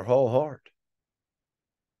loved him with her whole heart.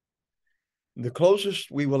 The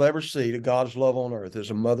closest we will ever see to God's love on earth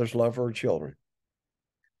is a mother's love for her children.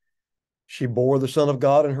 She bore the Son of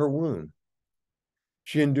God in her womb.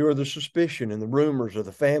 She endured the suspicion and the rumors of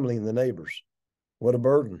the family and the neighbors. What a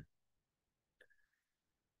burden.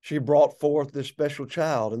 She brought forth this special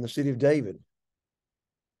child in the city of David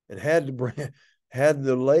and had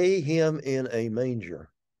to lay him in a manger.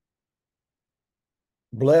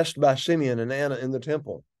 Blessed by Simeon and Anna in the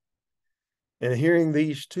temple. And hearing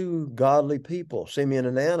these two godly people, Simeon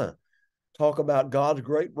and Anna, talk about God's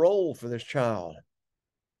great role for this child.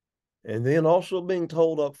 And then also being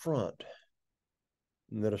told up front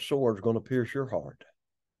that a sword's going to pierce your heart.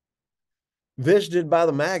 Visited by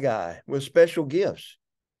the Magi with special gifts.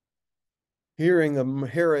 Hearing of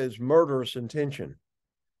Herod's murderous intention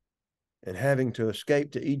and having to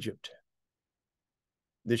escape to Egypt.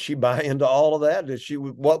 Did she buy into all of that?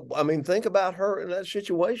 Think about her in that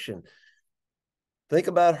situation. Think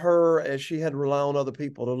about her as she had to rely on other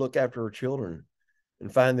people to look after her children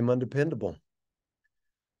and find them undependable.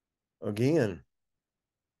 Again,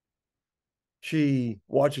 she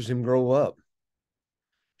watches him grow up.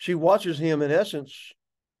 She watches him, in essence,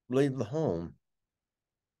 leave the home.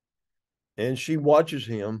 And she watches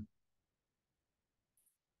him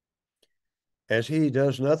as he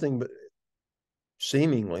does nothing but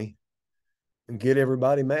seemingly get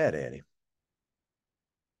everybody mad at him.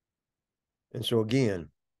 And so again,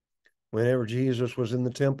 whenever Jesus was in the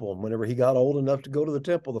temple, whenever he got old enough to go to the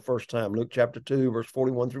temple the first time, Luke chapter 2, verse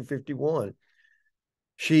 41 through 51,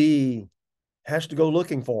 she has to go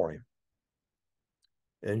looking for him.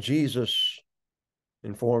 And Jesus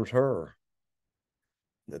informs her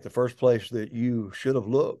that the first place that you should have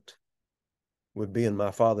looked would be in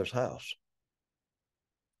my Father's house.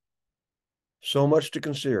 So much to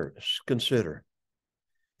consider.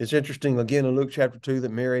 It's interesting, again, in Luke chapter 2,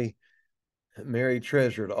 that Mary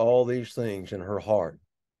treasured all these things in her heart.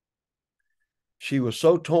 She was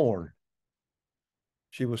so torn.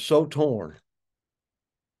 She was so torn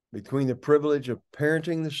between the privilege of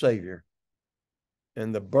parenting the Savior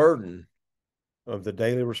and the burden of the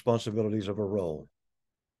daily responsibilities of her role.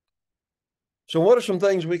 So what are some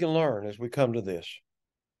things we can learn as we come to this?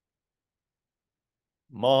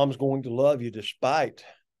 Mom's going to love you despite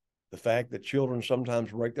the fact that children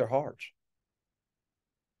sometimes break their hearts.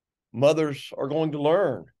 Mothers are going to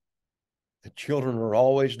learn that children are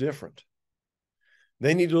always different.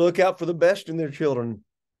 They need to look out for the best in their children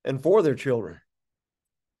and for their children.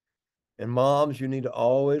 And moms, you need to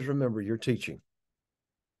always remember you're teaching.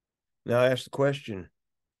 Now I ask the question,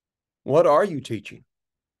 what are you teaching?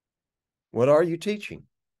 What are you teaching?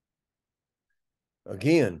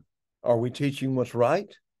 Again, are we teaching what's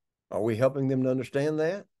right? Are we helping them to understand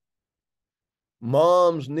that?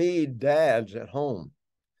 Moms need dads at home.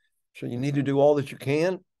 So you need to do all that you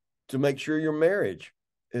can to make sure your marriage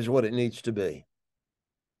is what it needs to be.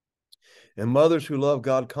 And mothers who love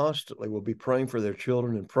God constantly will be praying for their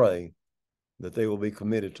children and pray that they will be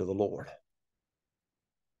committed to the Lord.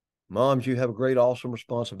 Moms, you have a great, awesome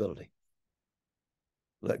responsibility.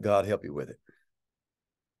 Let God help you with it.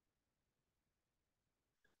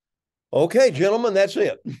 Okay, gentlemen, that's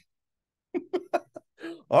it.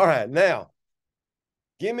 All right, now,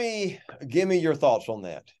 give me your thoughts on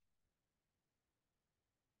that.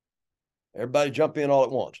 Everybody jump in all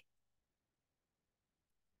at once.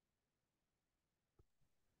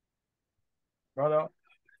 Brother,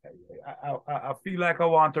 I feel like I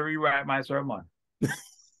want to rewrite my sermon.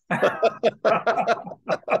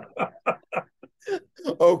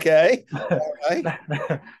 Okay. All right.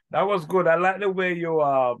 That was good. I like the way you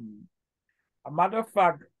a matter of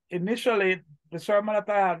fact, initially the sermon that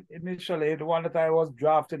I had initially, the one that I was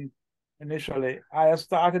drafting initially, I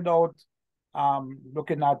started out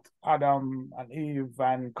looking at Adam and Eve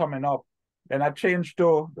and coming up. Then I changed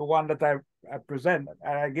to the one that I present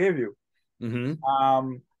I gave you.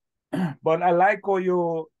 Mm-hmm. But I like how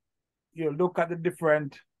you look at the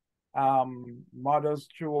different models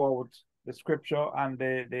throughout the scripture and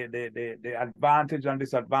the advantage and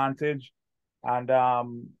disadvantage, and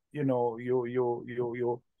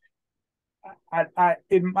you I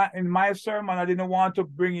in my sermon I didn't want to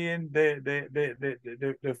bring in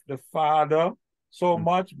the father so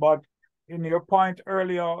much, but in your point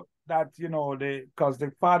earlier that because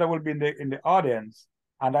the father will be in the audience,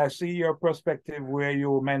 and I see your perspective where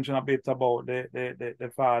you mention a bit about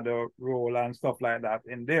the father role and stuff like that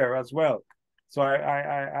in there as well. So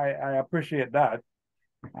I appreciate that.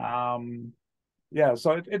 Yeah,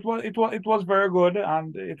 so it was very good,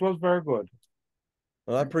 and it was very good.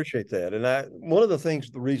 Well, I appreciate that. And one of the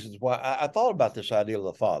reasons why I thought about this idea of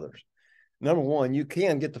the fathers. Number one, you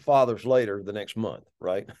can get the fathers later the next month,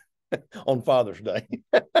 right? On Father's Day.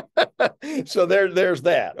 So there's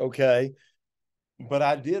that. Okay. But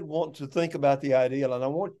I did want to think about the idea, and I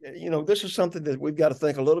want, this is something that we've got to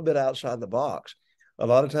think a little bit outside the box. A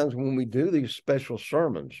lot of times when we do these special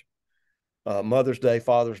sermons, Mother's Day,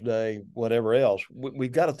 Father's Day, whatever else,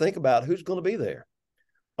 we've got to think about who's going to be there.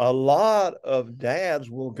 A lot of dads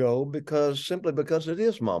will go simply because it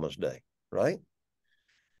is Mama's Day, right?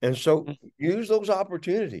 And so use those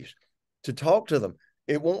opportunities to talk to them.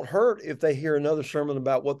 It won't hurt if they hear another sermon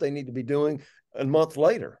about what they need to be doing a month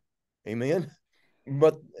later. Amen.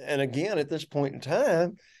 And again, at this point in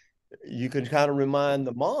time, you can kind of remind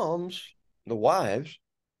the moms, the wives,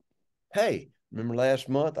 hey, remember last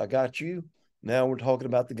month I got you? Now we're talking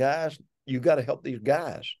about the guys. You got to help these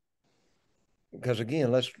guys. Because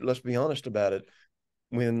again, let's be honest about it.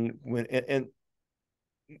 When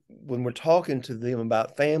we're talking to them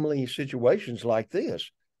about family situations like this,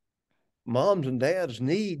 moms and dads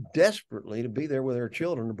need desperately to be there with their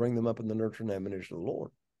children to bring them up in the nurture and admonition of the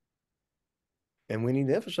Lord. And we need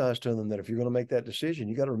to emphasize to them that if you're going to make that decision,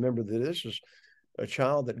 you got to remember that this is a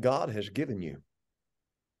child that God has given you.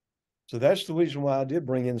 So that's the reason why I did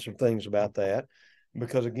bring in some things about that,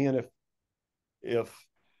 because again, if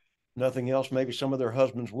nothing else, maybe some of their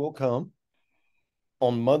husbands will come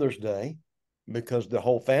on Mother's Day because the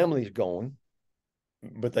whole family's going,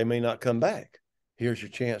 but they may not come back. Here's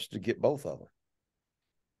your chance to get both of them.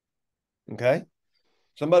 Okay?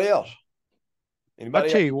 Somebody else? Anybody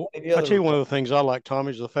I tell you one of the things I like,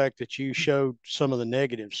 Tommy, is the fact that you showed some of the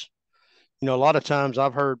negatives. A lot of times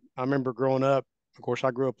I remember growing up, of course,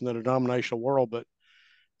 I grew up in the denominational world, but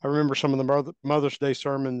I remember some of the Mother's Day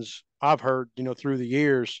sermons I've heard, through the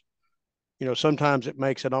years. Sometimes it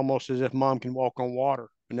makes it almost as if mom can walk on water,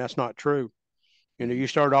 and that's not true. You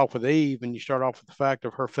start off with Eve, and you start off with the fact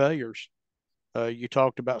of her failures. You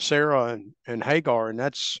talked about Sarah and Hagar, and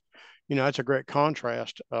that's a great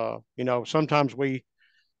contrast. Sometimes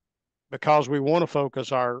because we want to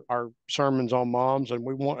focus our sermons on moms, and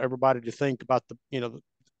we want everybody to think about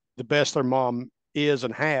the best their mom is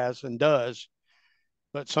and has and does.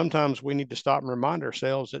 But sometimes we need to stop and remind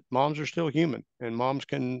ourselves that moms are still human, and moms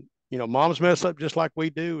mess up just like we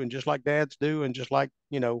do, and just like dads do, and just like,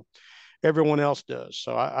 everyone else does.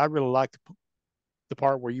 So I really like the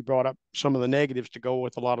part where you brought up some of the negatives to go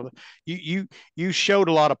with a lot of you showed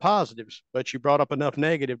a lot of positives, but you brought up enough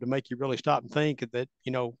negative to make you really stop and think that,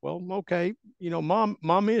 well, okay,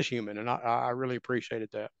 mom is human. And I really appreciated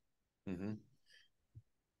that. Mm-hmm.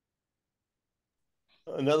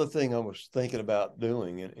 Another thing I was thinking about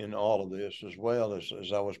doing in all of this, as well as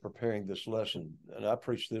I was preparing this lesson, and I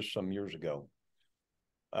preached this some years ago,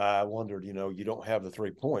 I wondered, you don't have the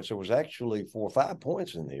 3 points. There was actually 4 or 5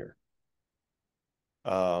 points in here.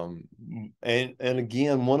 And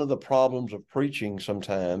again, one of the problems of preaching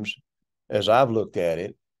sometimes, as I've looked at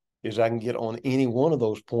it, is I can get on any one of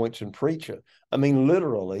those points and preach it. I mean,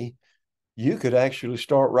 literally, you could actually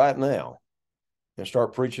start right now and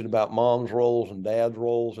start preaching about mom's roles and dad's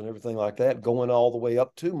roles and everything like that, going all the way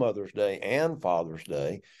up to Mother's Day and Father's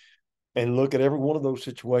Day, and look at every one of those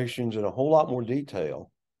situations in a whole lot more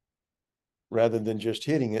detail rather than just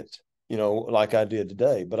hitting it, like I did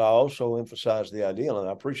today. But I also emphasize the idea, and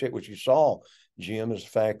I appreciate what you saw, Jim, is the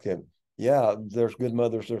fact that, yeah, there's good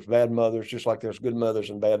mothers, there's bad mothers, just like there's good mothers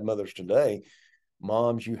and bad mothers today.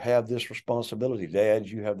 Moms, you have this responsibility.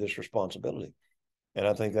 Dads, you have this responsibility. And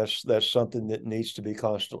I think that's something that needs to be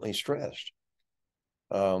constantly stressed,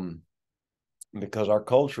 because our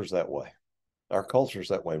culture's that way. Our culture's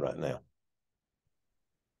that way right now.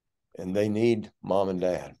 And they need mom and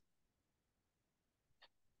dad.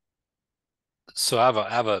 So I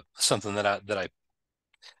have something that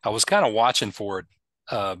I was kind of watching for it,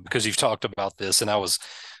 because you've talked about this, and I was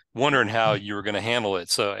wondering how you were going to handle it.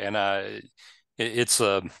 So, and it's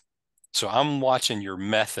So I'm watching your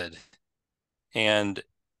method, and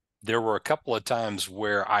there were a couple of times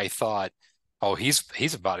where I thought, oh, he's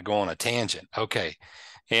about to go on a tangent. Okay.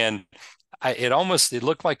 And it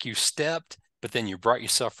looked like you stepped, but then you brought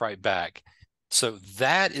yourself right back. So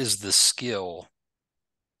that is the skill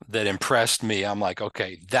that impressed me. I'm like,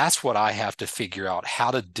 okay, that's what I have to figure out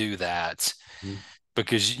how to do that. Mhm.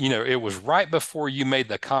 Because, it was right before you made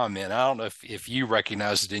the comment. I don't know if you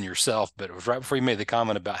recognized it in yourself, but it was right before you made the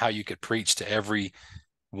comment about how you could preach to every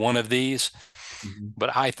one of these. Mhm.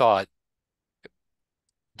 But I thought,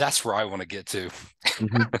 that's where I want to get to,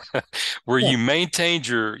 Mhm. where Yeah.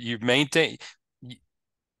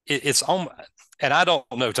 it's almost, and I don't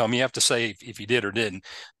know, Tom, you have to say if you did or didn't.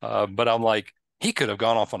 But I'm like, he could have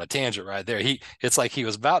gone off on a tangent right there. It's like he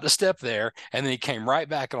was about to step there and then he came right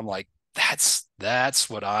back, and I'm like, that's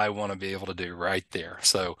what I want to be able to do right there.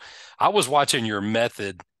 So I was watching your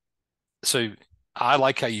method. So I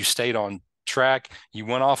like how you stayed on track. You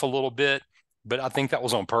went off a little bit, but I think that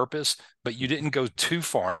was on purpose, but you didn't go too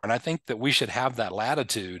far. And I think that we should have that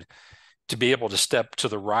latitude to be able to step to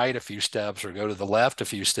the right a few steps or go to the left a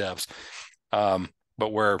few steps. Um,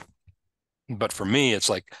 but for me, it's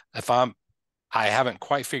like I haven't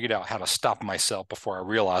quite figured out how to stop myself before I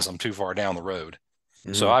realize I'm too far down the road.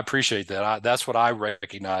 So Mhm. I appreciate that. That's what I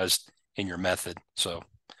recognized in your method. So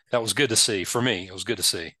that was good to see for me. It was good to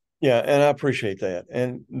see. Yeah, and I appreciate that.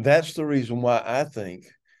 And that's the reason why I think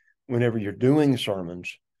whenever you're doing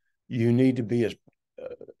sermons, you need to be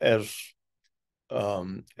as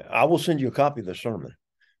I will send you a copy of the sermon.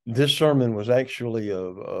 This sermon was actually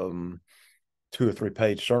a 2 or 3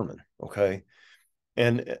 page sermon. Okay.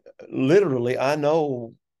 And literally, I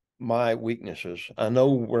know my weaknesses. I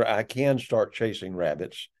know where I can start chasing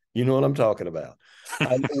rabbits. You know what I'm talking about.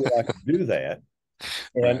 I know I can do that.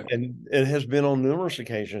 And Right. and it has been on numerous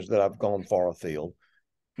occasions that I've gone far afield,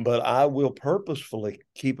 but I will purposefully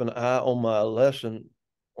keep an eye on my lesson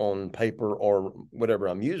on paper or whatever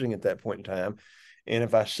I'm using at that point in time. And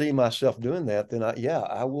if I see myself doing that, then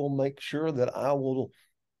I will make sure that I will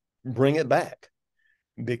bring it back,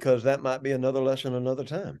 because that might be another lesson another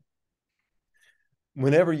time.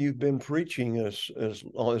 Whenever you've been preaching as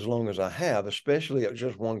long as I have, especially at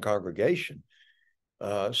just one congregation,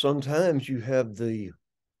 sometimes you have the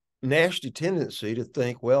nasty tendency to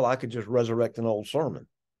think, well, I could just resurrect an old sermon.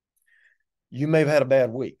 You may have had a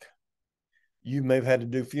bad week. You may have had to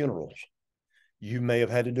do funerals. You may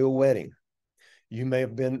have had to do a wedding. You may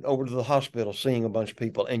have been over to the hospital seeing a bunch of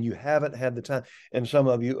people, and you haven't had the time. And some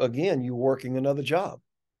of you, again, you're working another job.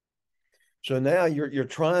 So now you're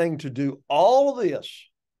trying to do all of this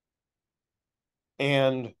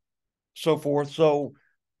and so forth. So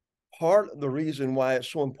part of the reason why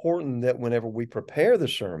it's so important that whenever we prepare the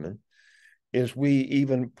sermon is we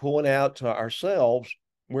even point out to ourselves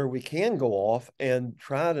where we can go off and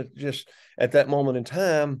try to just at that moment in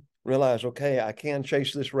time realize, okay, I can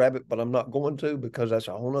chase this rabbit, but I'm not going to, because that's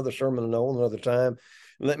a whole nother sermon and a whole nother time.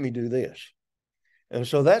 Let me do this. And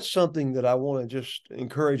so that's something that I want to just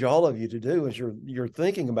encourage all of you to do as you're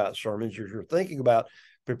thinking about sermons, you're thinking about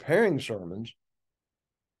preparing sermons.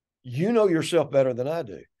 You know yourself better than I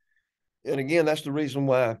do. And again, that's the reason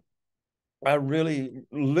why I really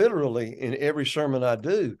literally in every sermon I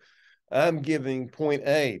do, I'm giving point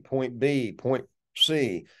A, point B, point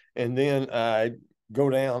C, and then I go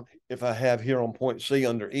down. If I have here on point C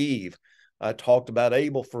under Eve, I talked about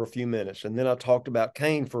Abel for a few minutes, and then I talked about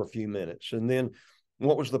Cain for a few minutes, and then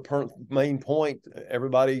what was the main point?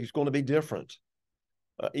 Everybody's going to be different,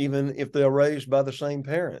 even if they're raised by the same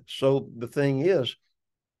parents. So the thing is,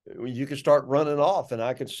 you can start running off, and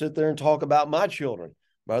I could sit there and talk about my children.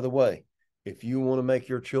 By the way, if you want to make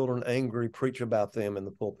your children angry, preach about them in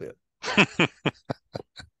the pulpit.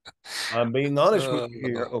 I'm being honest with you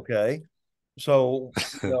here, okay? So,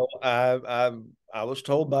 I was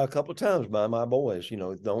told by a couple of times by my boys,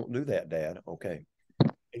 don't do that, Dad. Okay.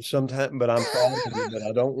 And sometimes, but I'm trying to, but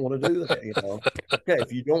I don't want to do that. Okay,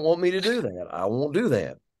 if you don't want me to do that, I won't do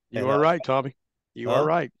that. You And are right, Tommy. You are huh?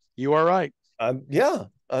 right. You are right. Yeah,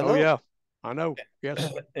 I Oh know. yeah, I know.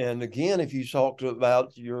 Yes. And again, if you talked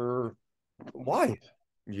about your wife,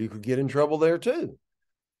 you could get in trouble there too.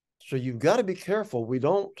 So you've got to be careful. We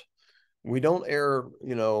don't air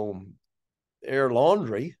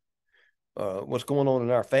laundry, what's going on in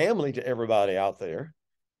our family to everybody out there.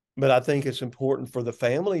 But I think it's important for the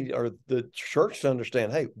family or the church to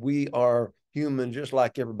understand, hey, we are human just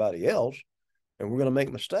like everybody else, and we're going to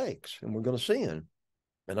make mistakes and we're going to sin.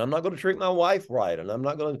 And I'm not going to treat my wife right, and I'm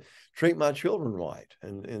not going to treat my children right.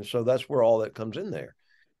 And so that's where all that comes in there.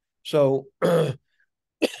 So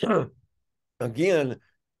again,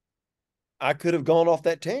 I could have gone off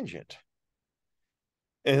that tangent.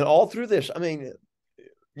 And all through this, I mean,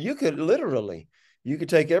 you could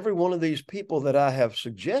take every one of these people that I have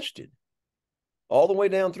suggested all the way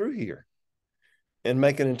down through here and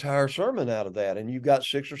make an entire sermon out of that. And you've got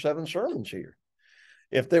 6 or 7 sermons here.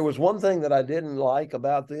 If there was one thing that I didn't like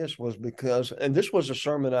about this was because, and this was a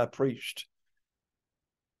sermon I preached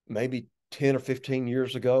maybe 10 or 15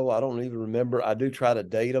 years ago. I don't even remember. I do try to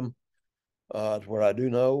date them where I do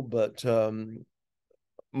know, but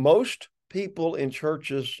most people in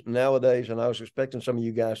churches nowadays, and I was expecting some of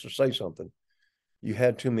you guys to say something, you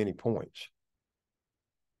had too many points.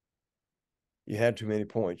 You had too many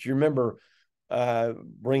points. You remember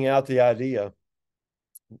bring out the idea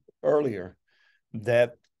earlier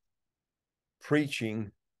that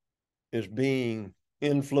preaching is being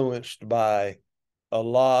influenced by a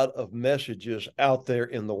lot of messages out there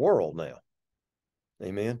in the world now.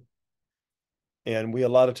 Amen. And we a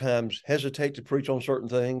lot of times hesitate to preach on certain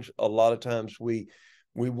things. A lot of times we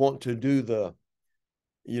want to do the,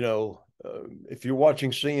 if you're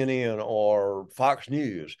watching CNN or Fox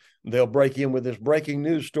News, they'll break in with this breaking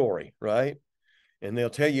news story, right? And they'll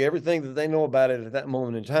tell you everything that they know about it at that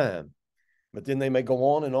moment in time. But then they may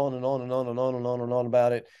go on and on and on and on and on and on and on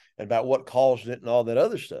about it and about what caused it and all that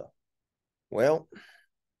other stuff. Well,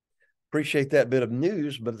 appreciate that bit of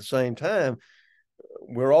news, but at the same time,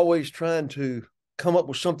 we're always trying to come up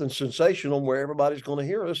with something sensational where everybody's going to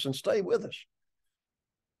hear us and stay with us.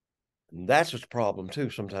 And that's a problem too,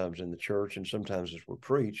 sometimes in the church and sometimes as we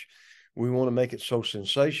preach. We want to make it so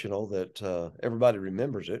sensational that everybody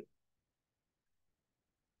remembers it.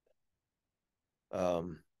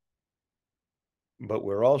 But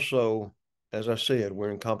we're also, as I said,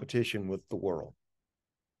 we're in competition with the world.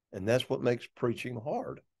 And that's what makes preaching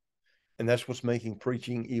hard. And that's what's making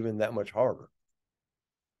preaching even that much harder.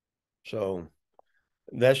 So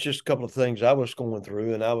that's just a couple of things I was going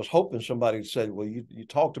through. And I was hoping somebody would say, well, you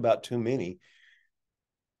talked about too many.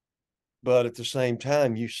 But at the same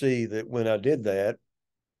time, you see that when I did that,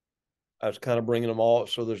 I was kind of bringing them all.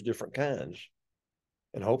 So there's different kinds.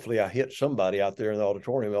 And hopefully I hit somebody out there in the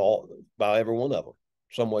auditorium by every one of them,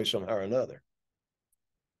 some way, somehow or another.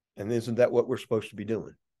 And isn't that what we're supposed to be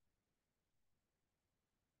doing?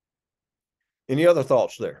 Any other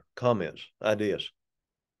thoughts there? Comments, ideas?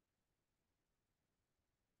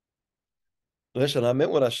 Listen, I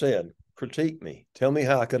meant what I said. Critique me. Tell me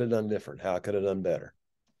how I could have done different, how I could have done better.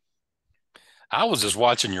 I was just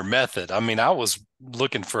watching your method. I mean, I was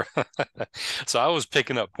looking for, so I was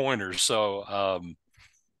picking up pointers. So,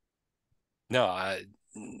 no,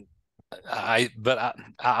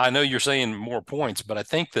 I know you're saying more points, but I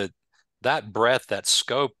think that breadth, that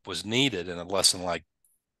scope was needed in a lesson like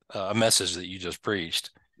a message that you just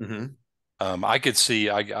preached. Mm-hmm. I could see,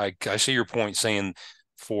 I see your point saying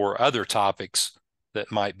for other topics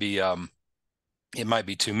that might be, it might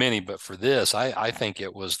be too many, but for this, I think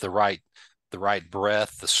it was the right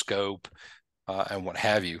breadth, the scope, and what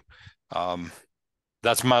have you.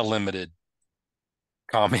 That's my limited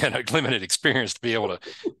comment, limited experience to be able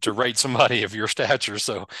to rate somebody of your stature.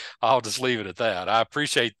 So I'll just leave it at that. I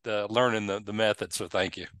appreciate learning the method. So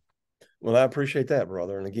thank you. Well, I appreciate that,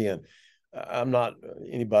 brother. And again, I'm not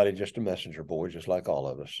anybody, just a messenger boy, just like all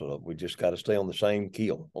of us. So we just got to stay on the same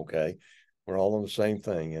keel. Okay. We're all on the same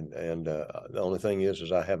thing. And the only thing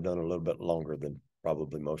is I have done a little bit longer than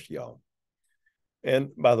probably most of y'all.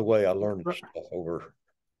 And by the way, I learned stuff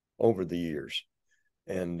over the years.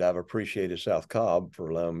 And I've appreciated South Cobb for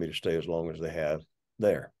allowing me to stay as long as they have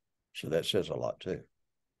there. So that says a lot too.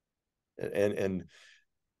 And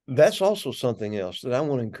that's also something else that I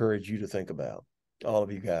want to encourage you to think about, all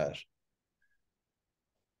of you guys.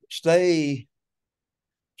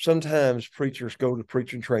 Sometimes preachers go to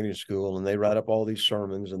preaching training school and they write up all these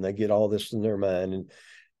sermons and they get all this in their mind. And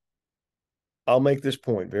I'll make this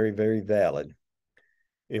point very, very valid.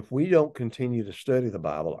 If we don't continue to study the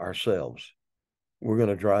Bible ourselves, we're going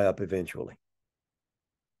to dry up eventually.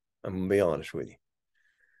 I'm going to be honest with you.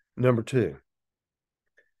 Number 2,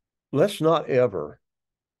 let's not ever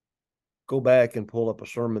go back and pull up a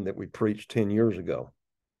sermon that we preached 10 years ago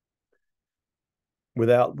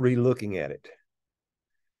without re-looking at it.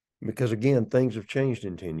 Because again, things have changed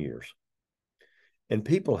in 10 years. And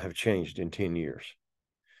people have changed in 10 years.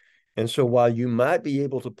 And so while you might be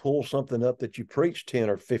able to pull something up that you preached 10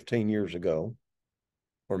 or 15 years ago,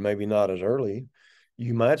 or maybe not as early,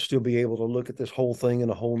 you might still be able to look at this whole thing in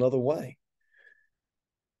a whole nother way.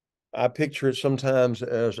 I picture it sometimes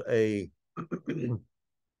as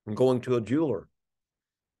going to a jeweler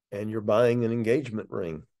and you're buying an engagement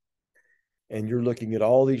ring and you're looking at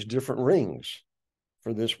all these different rings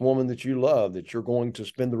for this woman that you love, that you're going to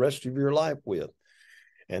spend the rest of your life with.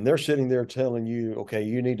 And they're sitting there telling you, okay,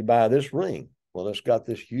 you need to buy this ring. Well, it's got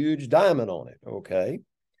this huge diamond on it. Okay.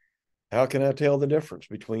 How can I tell the difference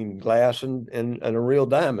between glass and a real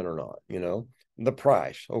diamond or not? You know, the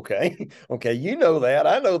price. Okay. Okay. You know that.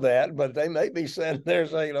 I know that, but they may be sitting there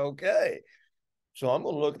saying, okay. So I'm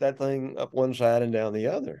going to look at that thing up one side and down the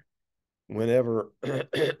other. Whenever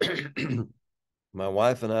my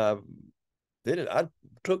wife and I did it, I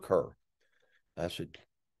took her. I said,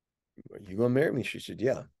 "Are you going to marry me?" She said,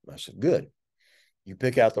 "Yeah." I said, "Good. You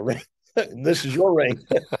pick out the ring. This is your ring.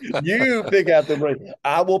 You pick out the ring.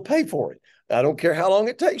 I will pay for it. I don't care how long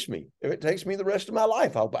it takes me. If it takes me the rest of my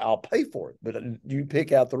life, I'll pay for it. But you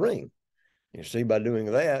pick out the ring." You see, by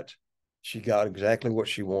doing that, she got exactly what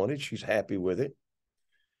she wanted. She's happy with it.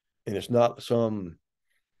 And it's not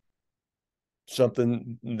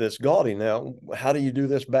something that's gaudy. Now, how do you do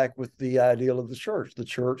this back with the ideal of the church? The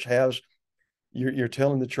church has, you're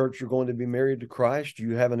telling the church you're going to be married to Christ.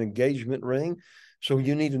 You have an engagement ring. So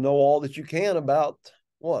you need to know all that you can about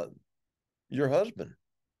what? Your husband.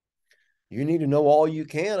 You need to know all you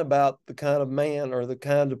can about the kind of man or the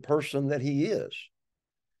kind of person that he is.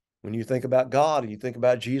 When you think about God, you think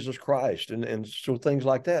about Jesus Christ and so things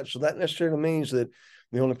like that. So that necessarily means that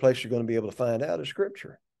the only place you're going to be able to find out is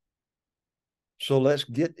Scripture. So let's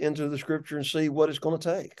get into the Scripture and see what it's going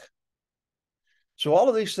to take. So all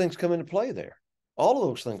of these things come into play there. All of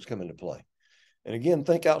those things come into play. And again,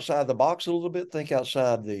 think outside the box a little bit, think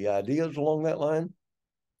outside the ideas along that line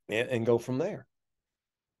and go from there.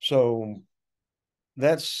 So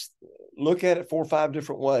look at it 4 or 5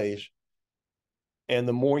 different ways. And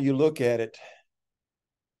the more you look at it,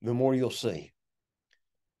 the more you'll see.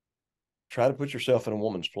 Try to put yourself in a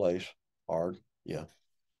woman's place. Hard, yeah.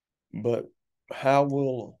 But how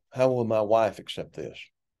will my wife accept this?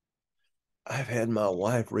 I've had my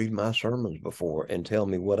wife read my sermons before and tell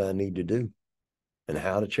me what I need to do and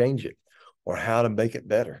how to change it or how to make it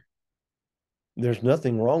better. There's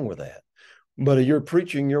nothing wrong with that. But you're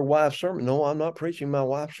preaching your wife's sermon. No, I'm not preaching my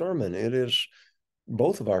wife's sermon. It is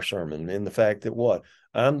both of our sermon in the fact that what?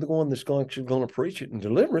 I'm the one that's going to preach it and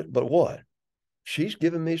deliver it, but what? She's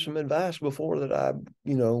given me some advice before that I,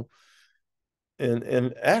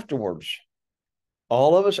 and afterwards,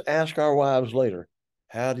 all of us ask our wives later,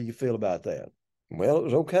 how do you feel about that? Well, it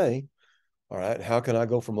was okay. All right. How can I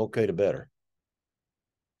go from okay to better?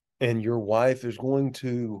 And your wife is going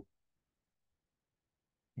to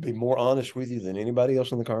be more honest with you than anybody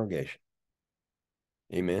else in the congregation.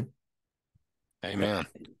 Amen. Amen.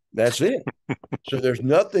 That's it. So there's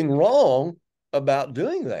nothing wrong about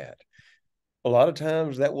doing that. A lot of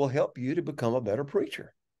times that will help you to become a better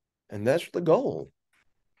preacher. And that's the goal.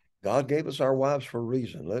 God gave us our wives for a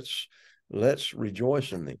reason. Let's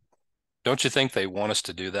rejoice in them. Don't you think they want us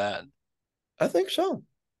to do that? I think so.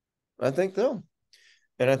 I think so.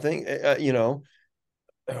 And I think,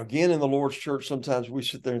 again, in the Lord's church, sometimes we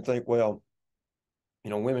sit there and think, well,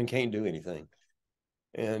 women can't do anything.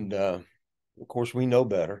 And, of course, we know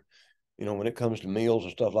better. When it comes to meals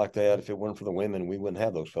and stuff like that, if it weren't for the women, we wouldn't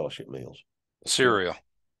have those fellowship meals. Cereal.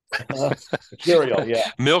 Cereal,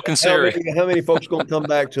 yeah. Milk and cereal. How many folks going to come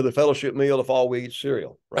back to the fellowship meal if all we eat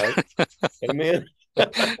cereal, right? Amen.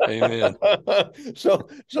 Amen. So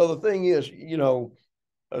the thing is,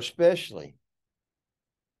 especially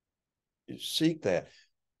seek that.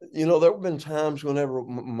 There have been times whenever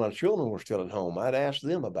my children were still at home, I'd ask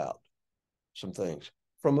them about some things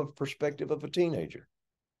from a perspective of a teenager.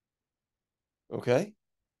 Okay.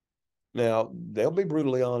 Now, they'll be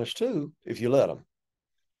brutally honest too, if you let them.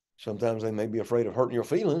 Sometimes they may be afraid of hurting your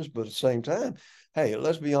feelings, but at the same time, hey,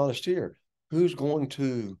 let's be honest here. Who's going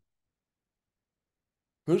to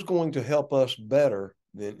help us better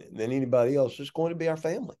than anybody else? It's going to be our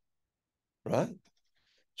family, right?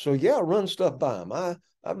 So yeah, run stuff by them.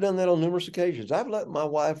 I've done that on numerous occasions. I've let my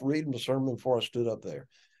wife read the sermon before I stood up there,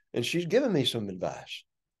 and she's given me some advice.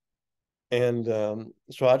 And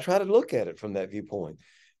so I try to look at it from that viewpoint.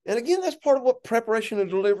 And again, that's part of what preparation and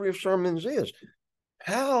delivery of sermons is.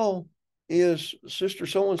 How is Sister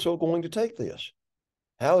so-and-so going to take this?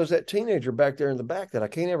 How is that teenager back there in the back that I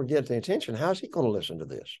can't ever get the attention? How's he going to listen to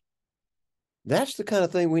this? That's the kind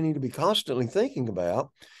of thing we need to be constantly thinking about.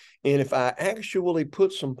 And if I actually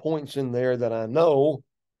put some points in there that I know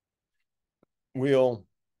will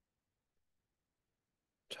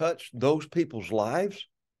touch those people's lives,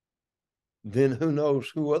 then who knows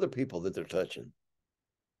who other people that they're touching.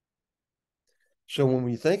 So when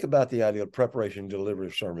we think about the idea of preparation and delivery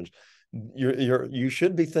of sermons, you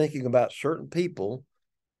should be thinking about certain people,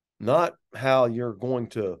 not how you're going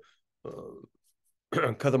to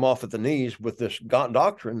cut them off at the knees with this God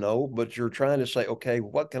doctrine. No, but you're trying to say, okay,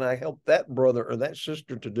 what can I help that brother or that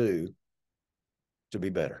sister to do to be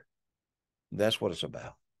better? That's what it's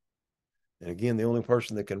about. And again, the only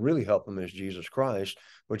person that can really help them is Jesus Christ,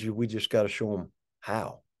 but we just got to show them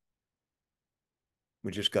how.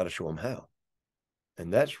 We just got to show them how.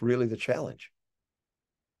 And that's really the challenge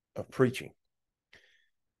of preaching.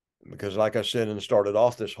 Because like I said, and started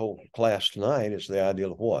off this whole class tonight, it's the idea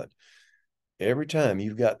of what? Every time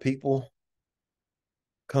you've got people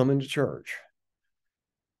coming to church,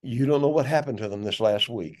 you don't know what happened to them this last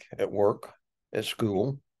week at work, at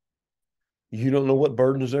school. You don't know what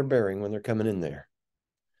burdens they're bearing when they're coming in there.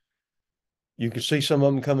 You can see some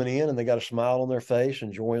of them coming in and they got a smile on their face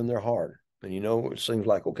and joy in their heart. And it seems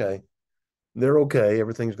like, okay, they're okay.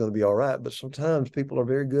 Everything's going to be all right. But sometimes people are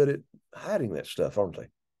very good at hiding that stuff, aren't they?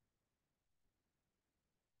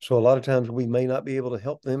 So a lot of times we may not be able to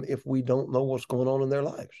help them if we don't know what's going on in their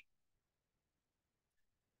lives.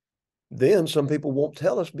 Then some people won't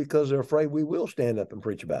tell us because they're afraid we will stand up and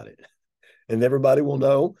preach about it. And everybody will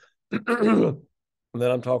know that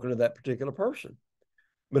I'm talking to that particular person.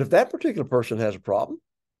 But if that particular person has a problem,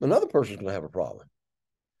 another person's going to have a problem.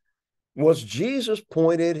 Was Jesus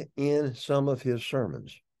pointed in some of his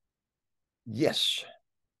sermons? Yes.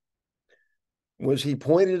 Was he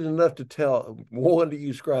pointed enough to tell, woe unto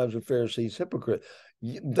you, scribes and Pharisees, hypocrite?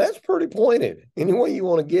 That's pretty pointed, any way you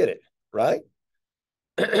want to get it, right?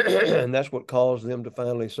 And that's what caused them to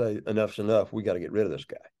finally say, enough's enough. We got to get rid of this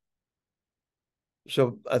guy.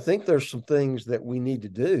 So I think there's some things that we need to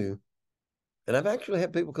do. And I've actually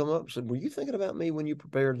had people come up and say, were you thinking about me when you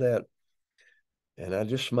prepared that? And I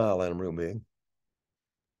just smile at them real big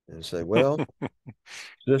and say, well,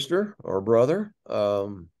 sister or brother,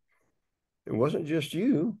 it wasn't just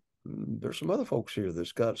you. There's some other folks here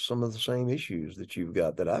that's got some of the same issues that you've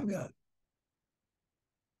got that I've got.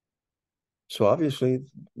 So obviously,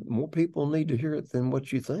 more people need to hear it than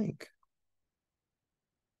what you think.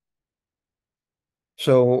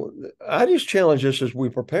 So I just challenge us as we're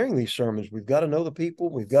preparing these sermons. We've got to know the people.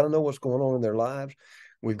 We've got to know what's going on in their lives.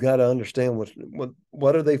 We've got to understand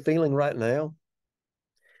what are they feeling right now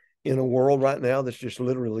in a world right now that's just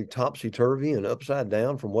literally topsy-turvy and upside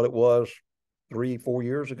down from what it was 3-4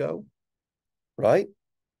 years ago, right?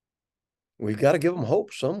 We've got to give them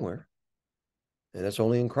hope somewhere. And that's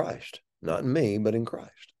only in Christ, not in me, but in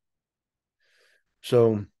Christ.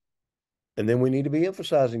 So, and then we need to be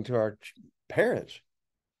emphasizing to our parents,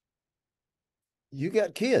 you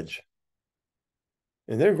got kids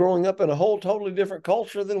and they're growing up in a whole totally different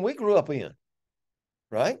culture than we grew up in,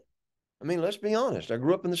 right? I mean, let's be honest. I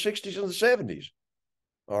grew up in the 60s and the 70s.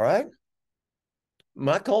 All right.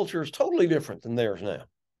 My culture is totally different than theirs now.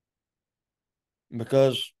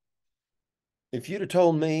 Because if you'd have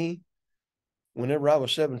told me whenever I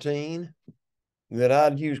was 17 that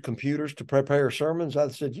I'd use computers to prepare sermons,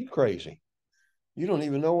 I'd said, you crazy. You don't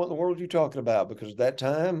even know what in the world you're talking about, because at that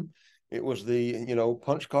time it was the,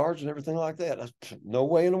 punch cards and everything like that. No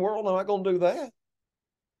way in the world am I going to do that.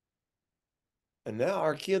 And now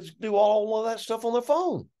our kids do all of that stuff on their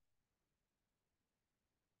phone.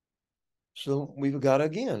 So we've got to,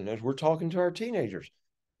 again, as we're talking to our teenagers,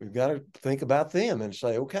 we've got to think about them and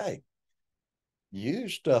say, okay,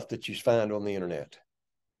 use stuff that you find on the internet,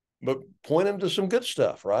 but point them to some good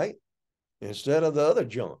stuff, right? Instead of the other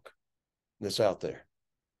junk that's out there.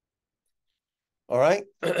 All right.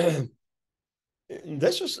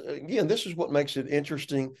 This is what makes it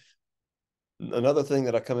interesting. Another thing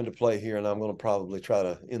that I come into play here, and I'm going to probably try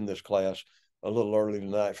to end this class a little early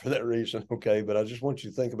tonight for that reason. Okay. But I just want you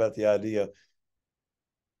to think about the idea.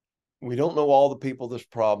 We don't know all the people this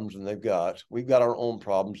problems and we've got our own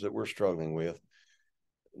problems that we're struggling with.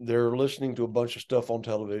 They're listening to a bunch of stuff on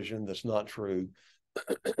television that's not true.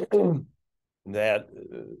 That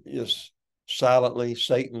is silently,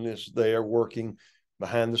 Satan is there working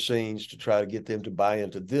behind the scenes to try to get them to buy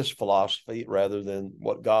into this philosophy rather than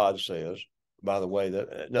what God says. By the way,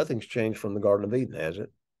 that nothing's changed from the Garden of Eden, has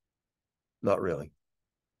it? Not really.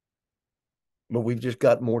 But we've just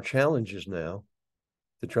got more challenges now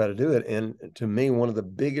to try to do it. And to me, one of the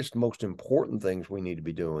biggest, most important things we need to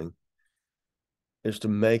be doing is to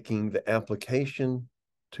making the application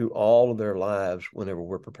to all of their lives whenever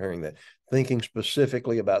we're preparing that, thinking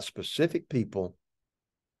specifically about specific people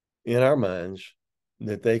in our minds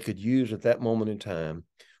that they could use at that moment in time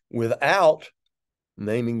without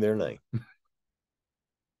naming their name,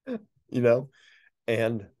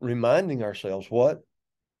 and reminding ourselves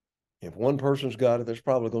if one person's got it, there's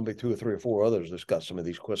probably going to be 2 or 3 or 4 others that's got some of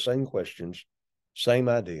these same questions, same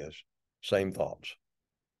ideas, same thoughts.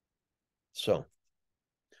 So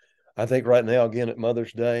I think right now, again, at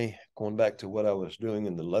Mother's Day, going back to what I was doing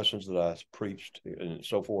and the lessons that I preached and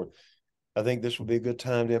so forth, I think this would be a good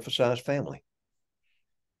time to emphasize family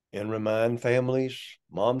and remind families,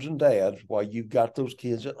 moms and dads, while you've got those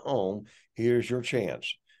kids at home, here's your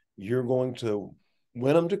chance. You're going to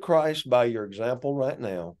win them to Christ by your example right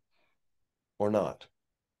now or not.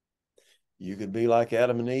 You could be like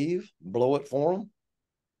Adam and Eve, blow it for them,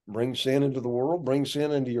 bring sin into the world, bring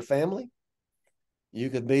sin into your family. You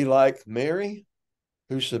could be like Mary,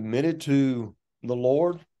 who submitted to the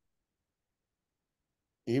Lord,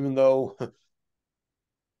 even though,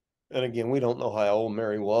 and again, we don't know how old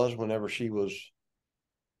Mary was whenever she was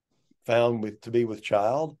found to be with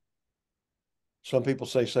child. Some people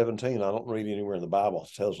say 17. I don't read anywhere in the Bible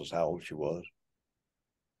that tells us how old she was.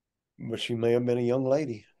 But she may have been a young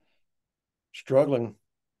lady struggling.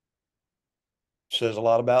 Says a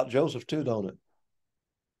lot about Joseph too, don't it?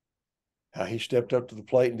 How he stepped up to the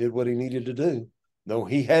plate and did what he needed to do, though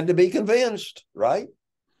he had to be convinced, right?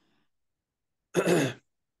 And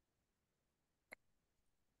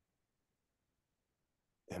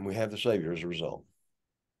we have the Savior as a result.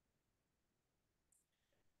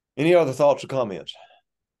 Any other thoughts or comments?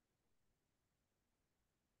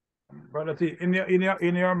 Brother T, in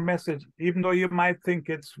your message, even though you might think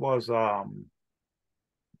it was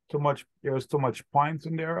too much, there was too much points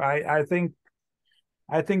in there. I think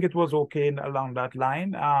it was okay along that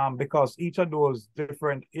line, because each of those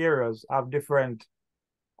different areas have different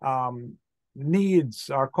needs,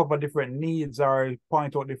 or cover different needs, or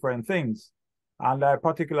point out different things. And I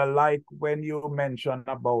particularly like when you mentioned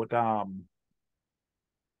about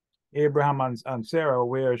Abraham and Sarah,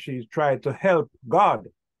 where she tried to help God,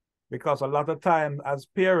 because a lot of times as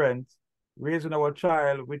parents raising our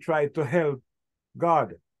child, we try to help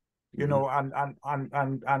God, you know,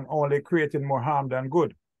 and only creating more harm than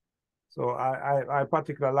good. So I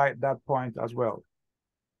particularly like that point as well.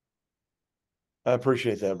 I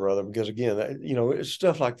appreciate that, brother, because again, you know, it's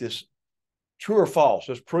stuff like this. True or false,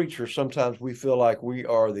 as preachers, sometimes we feel like we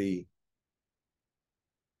are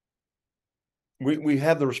we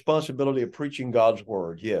have the responsibility of preaching God's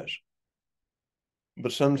word, yes.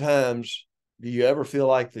 But sometimes, do you ever feel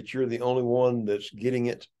like that you're the only one that's getting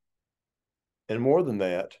it? And more than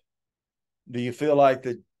that, do you feel like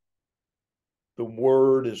that the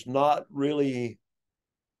word is not really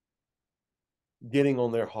getting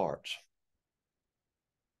on their hearts?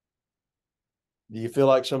 Do you feel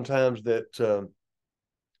like sometimes that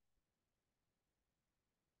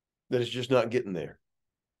that it's just not getting there?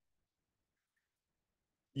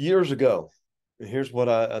 Years ago, and here's what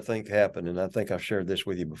I think happened, and I think I've shared this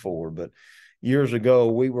with you before, but years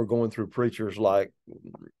ago, we were going through preachers like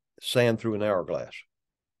sand through an hourglass.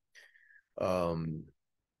 And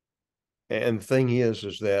the thing is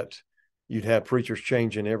that you'd have preachers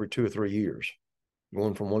changing every 2 or 3 years,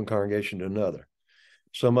 going from one congregation to another.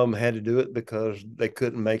 Some of them had to do it because they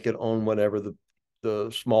couldn't make it on whatever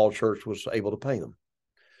the small church was able to pay them.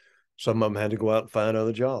 Some of them had to go out and find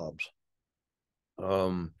other jobs.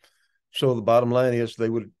 So the bottom line is they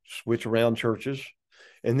would switch around churches.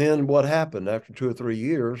 And then what happened after 2 or 3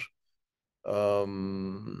 years,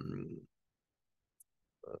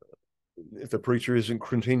 if the preacher isn't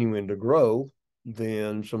continuing to grow,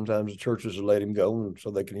 then sometimes the churches will let him go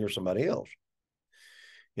so they can hear somebody else.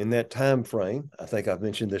 In that time frame, I think I've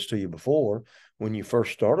mentioned this to you before, when you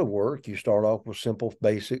first start a work, you start off with simple,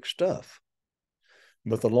 basic stuff.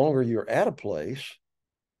 But the longer you're at a place,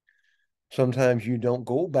 sometimes you don't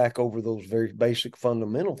go back over those very basic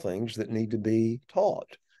fundamental things that need to be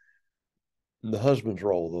taught. The husband's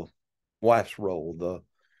role, the wife's role, the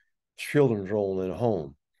children's role in a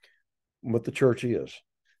home, what the church is.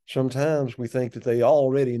 Sometimes we think that they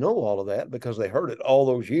already know all of that because they heard it all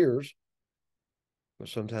those years, but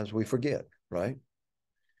sometimes we forget, right?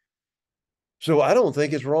 So I don't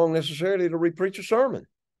think it's wrong necessarily to repreach a sermon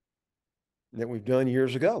that we've done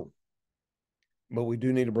years ago, but we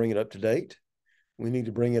do need to bring it up to date. We need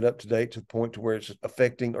to bring it up to date to the point to where it's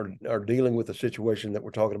affecting or dealing with the situation that we're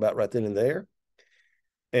talking about right then and there.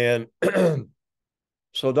 And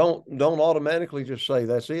so don't automatically just say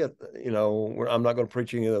that's it. You know, I'm not going to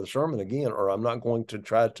preach any other sermon again, or I'm not going to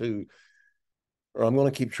try to, or I'm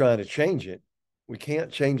going to keep trying to change it. We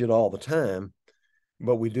can't change it all the time,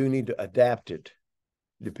 but we do need to adapt it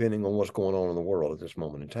depending on what's going on in the world at this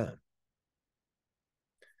moment in time.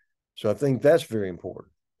 So I think that's very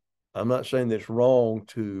important. I'm not saying that it's wrong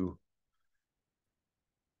to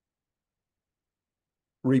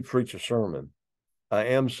repreach a sermon. I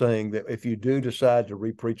am saying that if you do decide to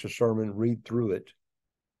repreach a sermon, read through it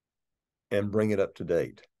and bring it up to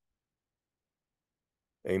date.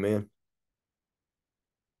 Amen.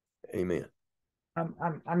 Amen.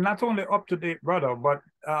 And not only up to date, brother, but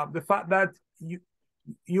the fact that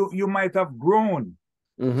you might have grown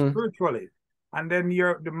spiritually, and then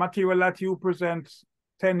the material that you present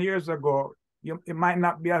 10 years ago, it might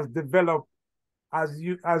not be as developed as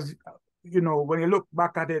you know, when you look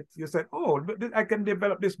back at it, you said, oh, I can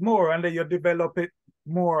develop this more, and then you develop it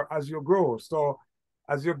more as you grow. So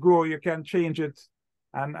as you grow, you can change it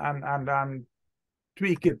and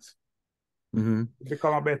tweak it to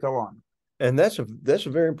become a better one. And that's a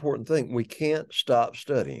very important thing. We can't stop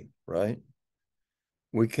studying, right?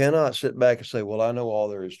 We cannot sit back and say, well, I know all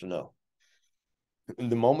there is to know.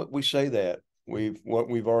 The moment we say that, we've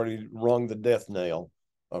already rung the death knell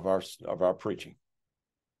of our preaching.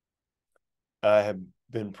 I have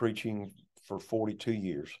been preaching for 42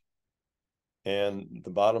 years. And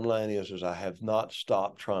the bottom line is I have not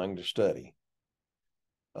stopped trying to study.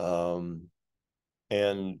 And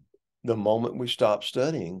the moment we stop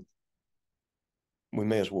studying, we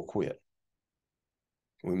may as well quit.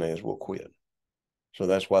 We may as well quit. So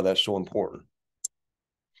that's why that's so important.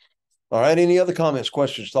 All right. Any other comments,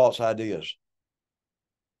 questions, thoughts, ideas?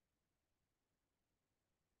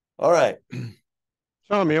 All right.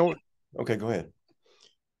 Tommy, okay, go ahead.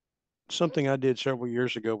 Something I did several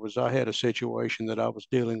years ago was I had a situation that I was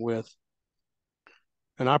dealing with,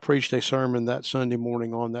 and I preached a sermon that Sunday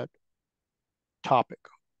morning on that topic.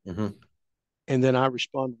 And then I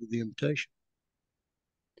responded to the invitation.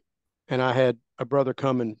 And I had a brother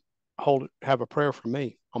come and have a prayer for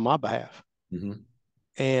me on my behalf.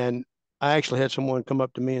 And I actually had someone come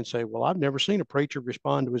up to me and say, well, I've never seen a preacher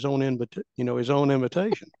respond to his own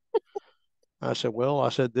invitation. I said, well,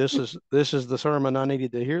 this is the sermon I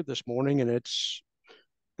needed to hear this morning, and it's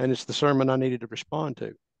the sermon I needed to respond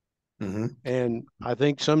to. And I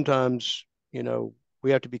think sometimes,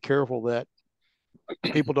 we have to be careful that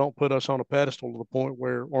people don't put us on a pedestal to the point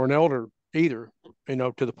where, or an elder either,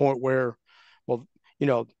 to the point where, well,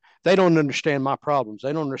 they don't understand my problems.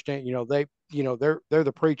 They don't understand, they're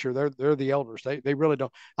the preacher, they're the elders. They really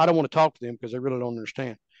don't. I don't want to talk to them because they really don't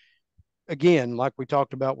understand. Again, like we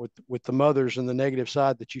talked about with the mothers and the negative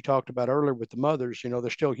side that you talked about earlier with the mothers, they're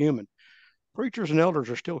still human. Preachers and elders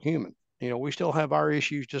are still human. We still have our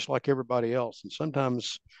issues just like everybody else. And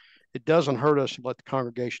sometimes it doesn't hurt us to let the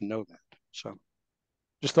congregation know that. So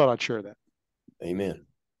just thought I'd share that. Amen.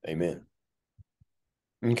 Amen.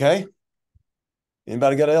 Okay.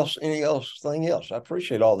 Anybody got anything else? I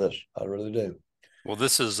appreciate all this. I really do. Well,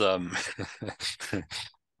 this is, I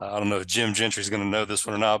don't know if Jim Gentry is going to know this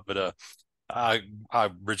one or not, but I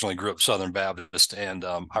originally grew up Southern Baptist, and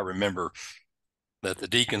I remember that the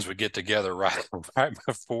deacons would get together right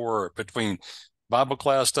between Bible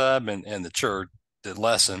class time and the church, the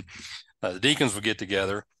lesson. The deacons would get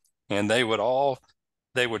together, and they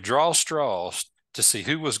would draw straws to see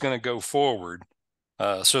who was going to go forward,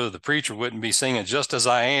 so the preacher wouldn't be singing "Just As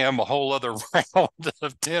I Am" a whole other round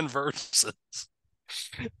of 10 verses.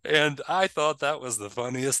 And I thought that was the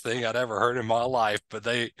funniest thing I'd ever heard in my life. But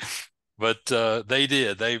they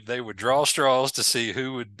did. They would draw straws to see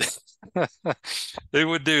who would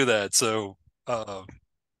do that. So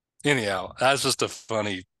anyhow, that's just a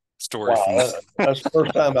funny story. Wow, from that. That's the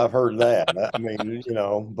first time I've heard that. I mean,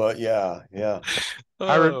 but yeah.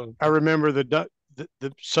 I remember the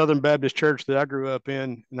Southern Baptist church that I grew up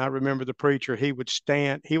in, and I remember the preacher. He would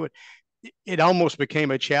stand. It almost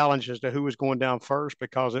became a challenge as to who was going down first,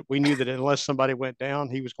 because we knew that unless somebody went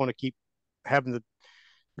down, he was going to keep having the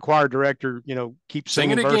choir director, keep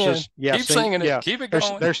singing verses. Yeah, keep singing it. Yeah. Keep it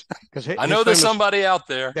going. Because I know there's somebody out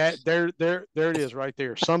there. There it is right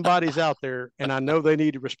there. Somebody's out there, and I know they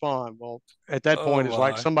need to respond. Well, at that point, it's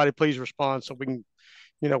like, somebody please respond so we can,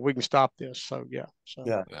 we can stop this. So yeah.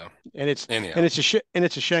 And it's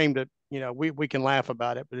a shame that we can laugh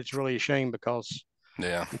about it, but it's really a shame because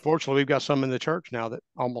unfortunately we've got some in the church now that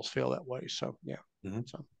almost feel that way. So yeah.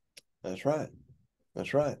 So that's right.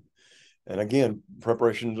 And again,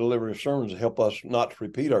 preparation and delivery of sermons help us not to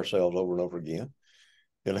repeat ourselves over and over again.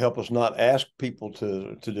 It'll help us not ask people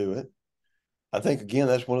to do it. I think, again,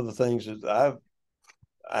 that's one of the things that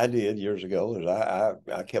I did years ago, is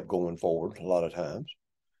I kept going forward a lot of times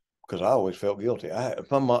because I always felt guilty. I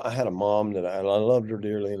had a mom that I loved her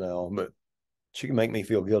dearly now, but she can make me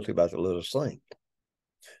feel guilty about the littlest thing.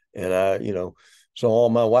 And so all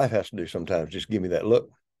my wife has to do sometimes is just give me that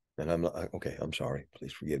look. And I'm like, okay, I'm sorry.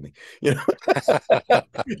 Please forgive me. You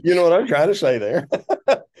know what I'm trying to say there.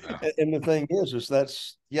 And the thing is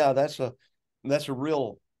that's a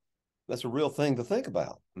real thing to think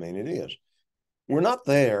about. I mean, it is. We're not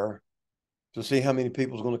there to see how many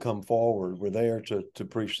people is going to come forward. We're there to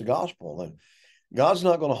preach the gospel. And God's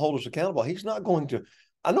not going to hold us accountable. He's not going to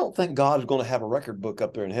I don't think God's going to have a record book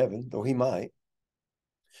up there in heaven, though he might,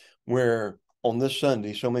 where on this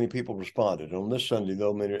Sunday so many people responded. On this Sunday,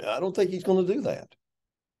 though, I don't think he's going to do that.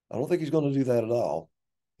 I don't think he's going to do that at all.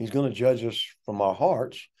 He's going to judge us from our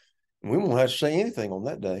hearts, and we won't have to say anything on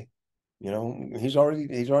that day. You know, he's already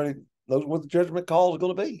knows what the judgment call is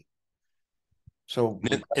going to be. So,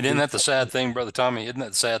 and isn't that the sad thing, Brother Tommy? Isn't that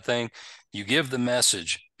the sad thing? You give the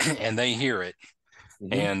message and they hear it,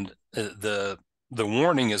 and the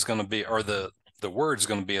warning is going to be, or the word is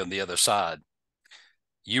going to be on the other side.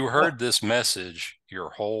 You heard this message your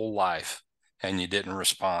whole life and you didn't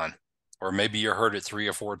respond. Or maybe you heard it 3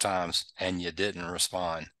 or 4 times and you didn't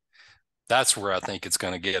respond. That's where I think it's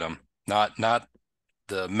going to get them. Not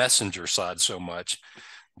the messenger side so much,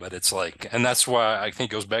 but it's like, and that's why I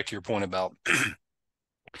think it goes back to your point about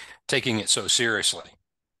taking it so seriously.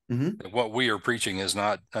 What we are preaching is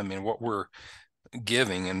not, I mean, what we're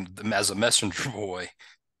giving, and as a messenger boy,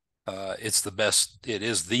 it's the best, it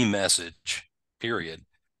is the message, period.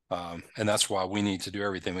 And that's why we need to do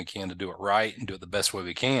everything we can to do it right and do it the best way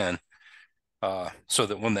we can, so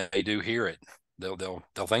that when they do hear it, they'll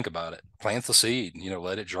think about it, plant the seed, you know,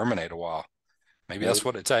 let it germinate a while. Maybe that's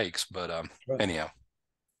what it takes. But anyhow.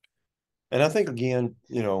 And I think, again,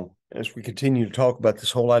 you know, as we continue to talk about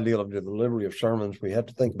this whole idea of the delivery of sermons, we have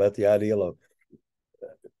to think about the idea of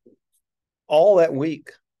all that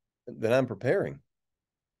week that I'm preparing.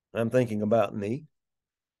 I'm thinking about me.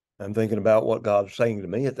 I'm thinking about what God's saying to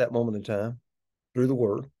me at that moment in time through the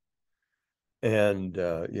word. And,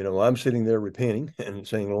 you know, I'm sitting there repenting and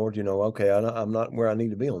saying, Lord, you know, okay, I'm not where I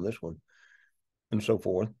need to be on this one, and so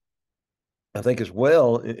forth. I think as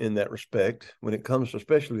well, in that respect, when it comes to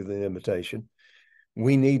especially the invitation,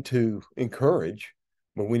 we need to encourage,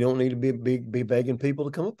 but we don't need to be begging people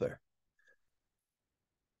to come up there.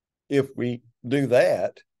 If we do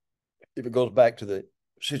that, if it goes back to the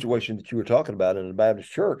situation that you were talking about in the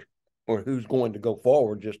Baptist church, or who's going to go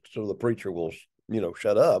forward just so the preacher will, you know,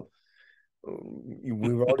 shut up,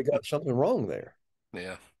 we've already got something wrong there.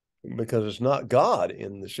 Yeah. Because it's not God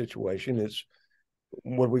in the situation. It's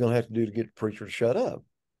what are we going to have to do to get the preacher to shut up?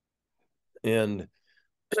 And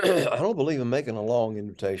I don't believe in making a long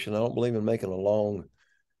invitation. I don't believe in making a long,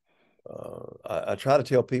 I try to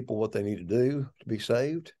tell people what they need to do to be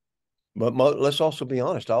saved. But let's also be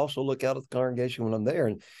honest. I also look out at the congregation when I'm there.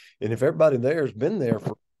 And if everybody there has been there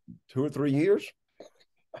for 2 or 3 years,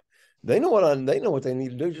 they know what they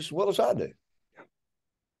need to do just as well as I do.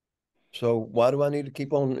 So why do I need to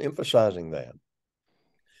keep on emphasizing that?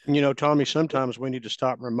 You know, Tommy, sometimes we need to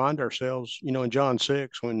stop and remind ourselves, you know, in John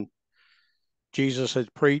 6, when Jesus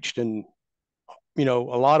had preached and, you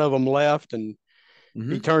know, a lot of them left, and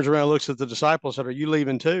he turns around, looks at the disciples, said, "Are you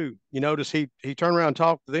leaving too?" You notice he turned around and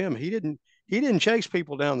talked to them. He didn't chase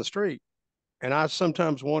people down the street. And I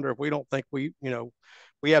sometimes wonder if we don't think we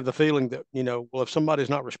have the feeling that, you know, well, if somebody's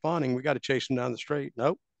not responding, we got to chase them down the street.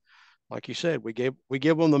 Nope. Like you said, we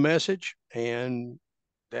give them the message, and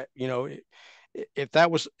that, you know, if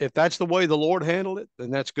that's the way the Lord handled it,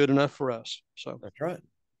 then that's good enough for us. So that's right.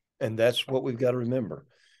 And that's what we've got to remember.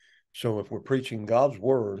 So if we're preaching God's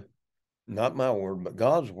word, not my word, but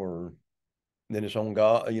God's word, then it's on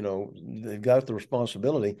God. You know, they've got the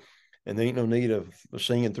responsibility, and there ain't no need of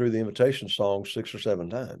singing through the invitation song 6 or 7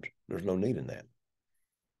 times. There's no need in that.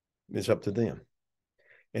 It's up to them.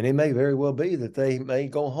 And it may very well be that they may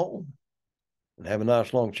go home and have a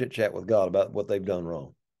nice long chit chat with God about what they've done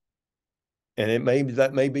wrong. And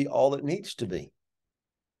that may be all it needs to be,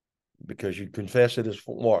 because you confess it as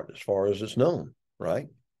far as it's known, right?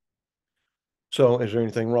 So is there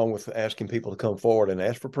anything wrong with asking people to come forward and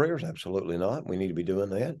ask for prayers? Absolutely not. We need to be doing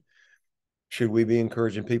that. Should we be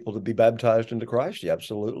encouraging people to be baptized into Christ? Yeah,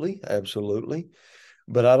 absolutely. Absolutely.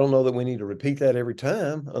 But I don't know that we need to repeat that every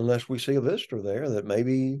time, unless we see a visitor there that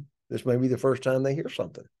maybe this may be the first time they hear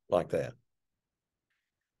something like that.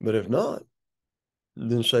 But if not,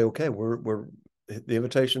 then say, okay, the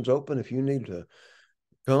invitation's open. If you need to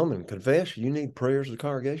come and confess, you need prayers of the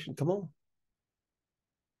congregation, come on.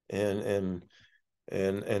 And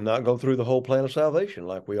not go through the whole plan of salvation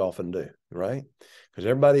like we often do, right? Because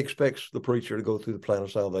everybody expects the preacher to go through the plan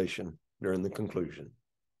of salvation during the conclusion.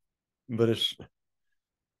 But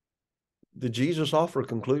did Jesus offer a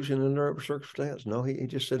conclusion in every circumstance? No, he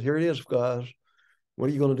just said, here it is, guys. What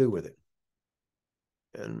are you going to do with it?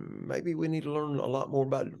 And maybe we need to learn a lot more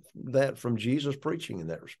about that from Jesus preaching in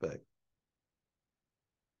that respect.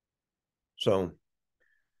 So,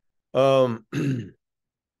 well,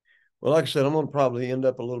 like I said, I'm going to probably end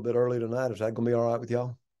up a little bit early tonight. Is that going to be all right with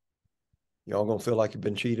y'all? Y'all going to feel like you've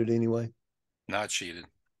been cheated anyway? Not cheated.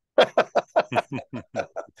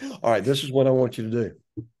 All right, this is what I want you to do.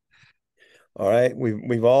 All right,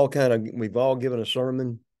 we've all given a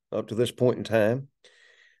sermon up to this point in time.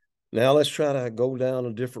 Now let's try to go down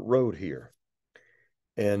a different road here.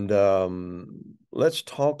 And let's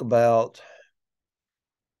talk about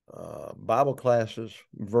Bible classes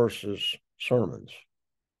versus sermons,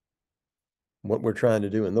 what we're trying to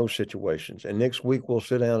do in those situations. And next week, we'll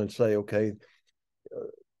sit down and say, okay,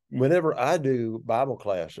 whenever I do Bible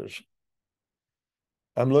classes,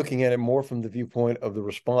 I'm looking at it more from the viewpoint of the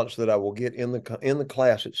response that I will get in the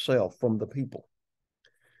class itself from the people.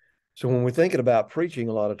 So when we're thinking about preaching,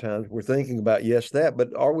 a lot of times we're thinking about, yes, that, but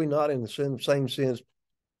are we not in the same sense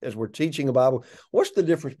as we're teaching a Bible? What's the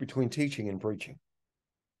difference between teaching and preaching?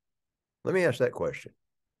 Let me ask that question.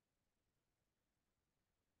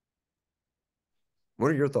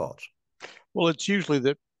 What are your thoughts? Well, it's usually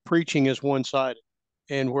that preaching is one-sided,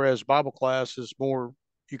 and whereas Bible class is more,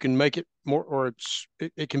 you can make it more, or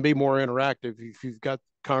it can be more interactive if you've got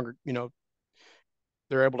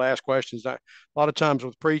they're able to ask questions. A lot of times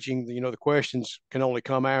with preaching, the questions can only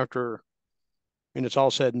come after, and it's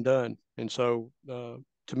all said and done. And so,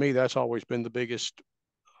 to me, that's always been the biggest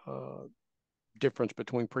difference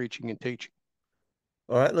between preaching and teaching.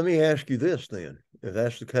 All right, let me ask you this then. If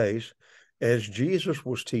that's the case, as Jesus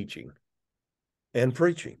was teaching and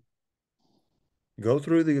preaching, go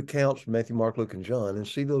through the accounts of Matthew, Mark, Luke, and John and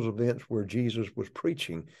see those events where Jesus was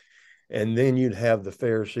preaching. And then you'd have the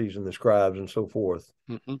Pharisees and the scribes and so forth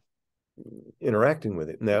interacting with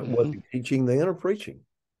it. Now, was he teaching then or preaching?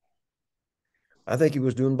 I think he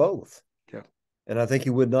was doing both. Yeah. And I think he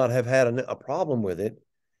would not have had a problem with it.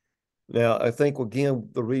 Now, I think, again,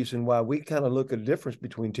 the reason why we kind of look at a difference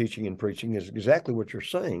between teaching and preaching is exactly what you're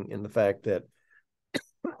saying, in the fact that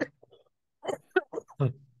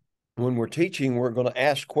when we're teaching, we're going to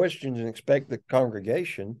ask questions and expect the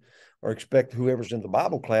congregation or expect whoever's in the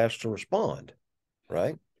Bible class to respond,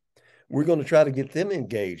 right? We're going to try to get them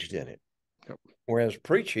engaged in it. Yep. Whereas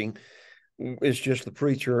preaching is just the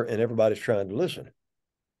preacher and everybody's trying to listen.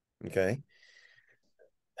 Okay.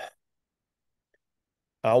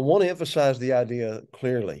 I want to emphasize the idea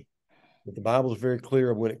clearly that the Bible is very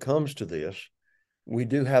clear when it comes to this. We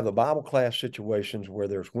do have the Bible class situations where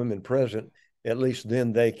there's women present. At least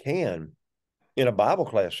then they can, in a Bible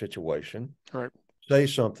class situation, say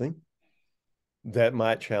something that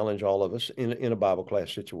might challenge all of us in a Bible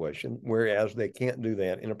class situation, whereas they can't do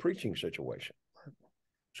that in a preaching situation.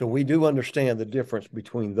 So we do understand the difference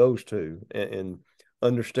between those two and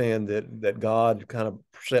understand that God kind of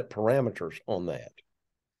set parameters on that.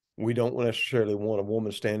 We don't necessarily want a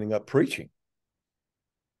woman standing up preaching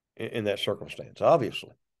in that circumstance,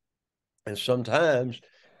 obviously. And sometimes,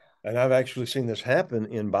 and I've actually seen this happen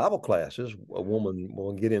in Bible classes, a woman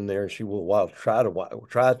will get in there and she will try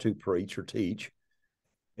to preach or teach.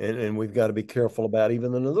 And we've got to be careful about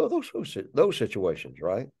even those situations,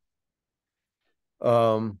 right?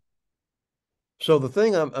 So the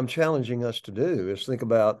thing I'm challenging us to do is think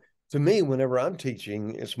about, to me, whenever I'm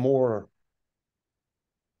teaching, it's more,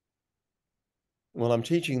 when I'm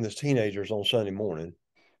teaching this teenagers on Sunday morning,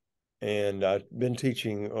 and I've been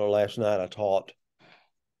teaching, last night I taught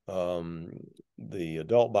the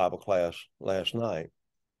adult Bible class last night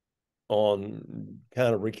on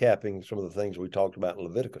kind of recapping some of the things we talked about in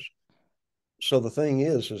Leviticus. So the thing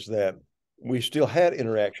is that we still had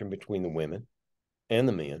interaction between the women and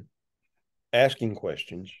the men, asking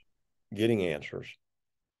questions, getting answers.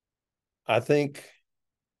 I think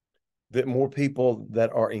that more people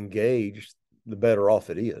that are engaged, the better off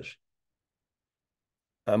it is.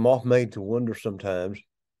 I'm often made to wonder sometimes,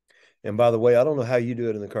 and by the way, I don't know how you do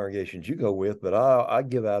it in the congregations you go with, but I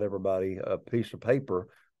give out everybody a piece of paper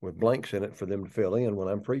with blanks in it for them to fill in when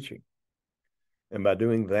I'm preaching. And by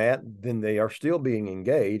doing that, then they are still being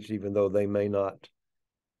engaged, even though they may not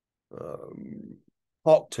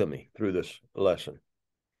talk to me through this lesson.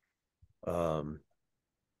 And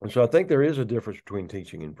so I think there is a difference between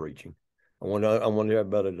teaching and preaching. I want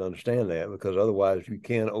everybody to understand that, because otherwise you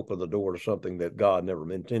can open the door to something that God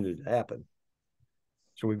never intended to happen.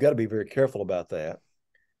 So we've got to be very careful about that.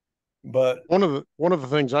 But one of the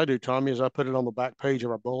things I do, Tommy, is I put it on the back page of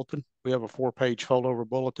our bulletin. We have a 4-page fold-over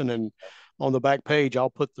bulletin, and on the back page, I'll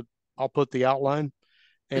put the outline.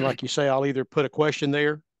 And like you say, I'll either put a question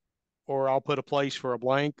there, or I'll put a place for a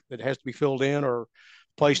blank that has to be filled in, or a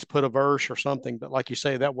place to put a verse or something. But like you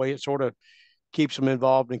say, that way it sort of keeps them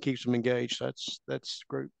involved and keeps them engaged. That's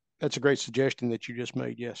great. That's a great suggestion that you just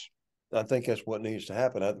made. Yes. I think that's what needs to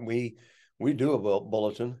happen. We do a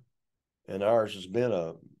bulletin, and ours has been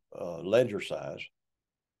a ledger size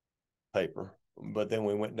paper, but then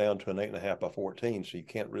we went down to an 8.5 by 14. So you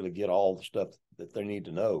can't really get all the stuff that they need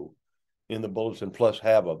to know in the bulletin, plus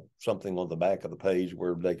have something on the back of the page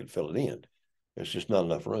where they could fill it in. It's just not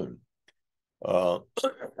enough room. I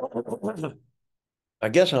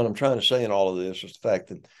guess what I'm trying to say in all of this is the fact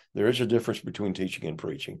that there is a difference between teaching and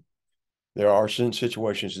preaching. There are some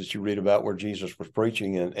situations that you read about where Jesus was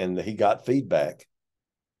preaching and he got feedback.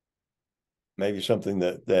 Maybe something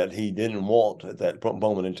that he didn't want at that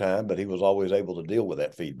moment in time, but he was always able to deal with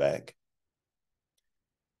that feedback.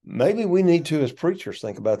 Maybe we need to, as preachers,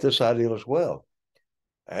 think about this ideal as well.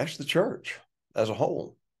 Ask the church as a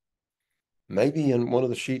whole. Maybe in one of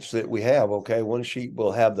the sheets that we have, okay, one sheet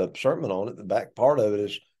will have the sermon on it. The back part of it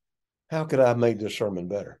is, how could I have made this sermon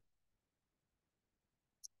better?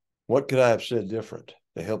 What could I have said different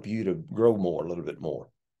to help you to grow more, a little bit more?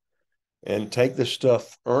 And take this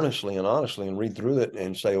stuff earnestly and honestly and read through it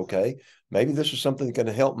and say, okay, maybe this is something that can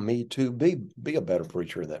help me to be a better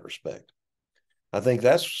preacher in that respect. I think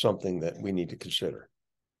that's something that we need to consider.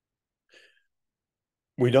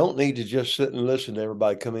 We don't need to just sit and listen to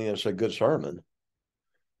everybody come in and say, good sermon.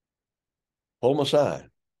 Pull them aside.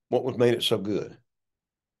 What was made it so good?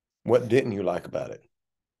 What didn't you like about it?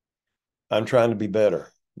 I'm trying to be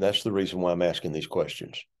better. That's the reason why I'm asking these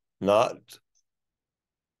questions. Not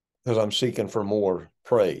because I'm seeking for more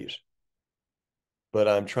praise, but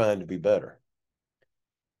I'm trying to be better.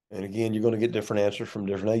 And again, you're going to get different answers from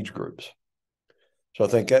different age groups. So I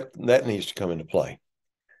think that needs to come into play.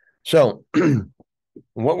 So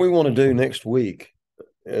what we want to do next week,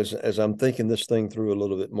 as I'm thinking this thing through a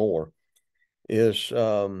little bit more, is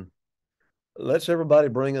let's everybody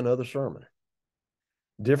bring another sermon,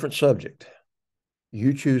 different subject.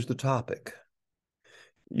 You choose the topic.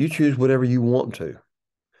 You choose whatever you want to,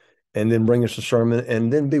 and then bring us a sermon,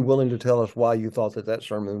 and then be willing to tell us why you thought that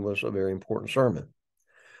sermon was a very important sermon,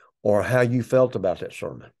 or how you felt about that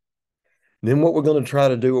sermon. Then what we're going to try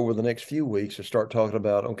to do over the next few weeks is start talking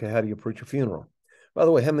about, okay, how do you preach a funeral? By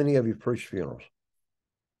the way, how many of you preached funerals?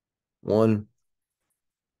 One.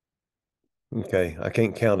 Okay, I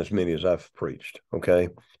can't count as many as I've preached. Okay.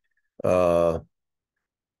 Brother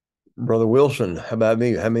Wilson, how about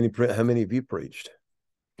me? How many of you preached?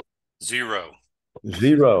 Zero.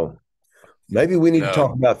 Maybe we need to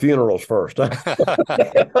talk about funerals first.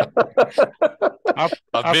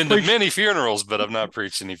 I've been to many funerals, but I've not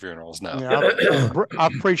preached any funerals. No. Yeah,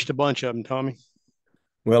 I've preached a bunch of them, Tommy.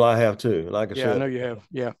 Well, I have too. Like I said, I know you have.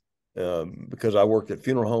 Yeah. Because I worked at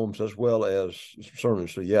funeral homes as well as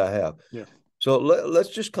sermons. So yeah, I have. Yeah. So let's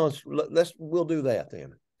just we'll do that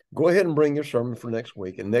then. Go ahead and bring your sermon for next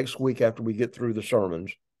week. And next week, after we get through the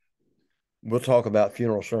sermons, we'll talk about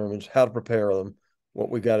funeral sermons, how to prepare them, what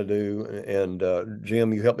we got to do. And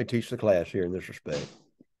Jim, you help me teach the class here in this respect.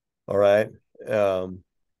 All right. And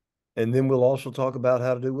then we'll also talk about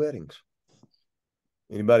how to do weddings.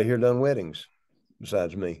 Anybody here done weddings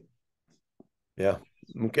besides me? Yeah.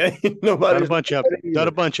 Okay. Nobody's done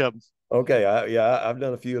a bunch of them. Okay. I've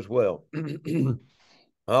done a few as well.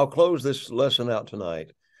 I'll close this lesson out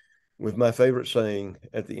tonight with my favorite saying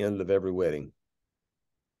at the end of every wedding.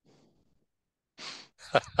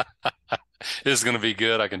 This is going to be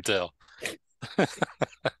good, I can tell.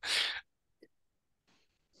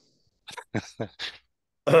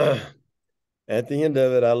 At the end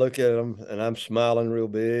of it, I look at them and I'm smiling real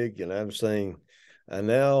big and I'm saying, I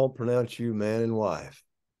now pronounce you man and wife.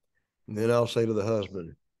 And then I'll say to the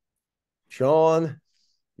husband, Sean,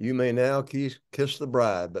 you may now kiss the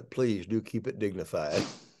bride, but please do keep it dignified.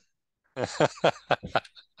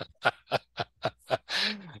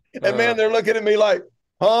 And man, they're looking at me like,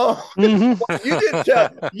 huh?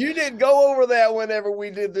 Mm-hmm. You didn't go over that whenever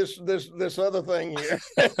we did this other thing here.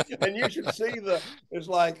 And you should see it's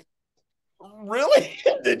like, really?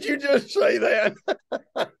 Did you just say that?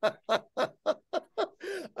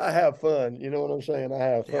 I have fun. You know what I'm saying? I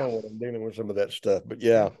have fun when I'm dealing with some of that stuff. But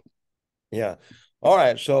yeah. All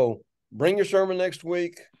right. So bring your sermon next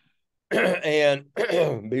week and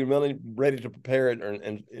be really ready to prepare it.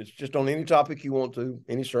 And it's just on any topic you want to,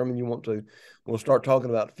 any sermon you want to. We'll start talking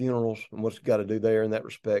about funerals and what's got to do there in that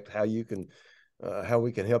respect, how we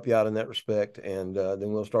can help you out in that respect. And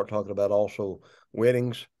then we'll start talking about also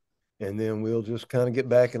weddings. And then we'll just kind of get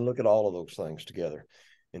back and look at all of those things together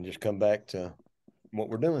and just come back to what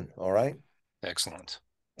we're doing. All right. Excellent.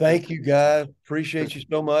 Thank you, guys. Appreciate you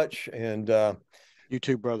so much. And you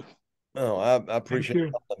too, brother. Oh, I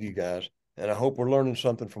appreciate all of you guys. And I hope we're learning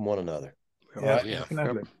something from one another. All right?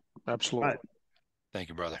 Definitely. Absolutely. Right. Thank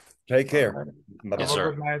you, brother. Take care. Right. Yes,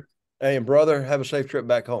 sir. Hey, and brother, have a safe trip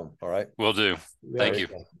back home. All right. Will do. Thank you.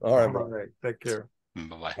 All right. All right. Take care.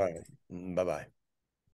 Bye-bye. All right. Bye-bye.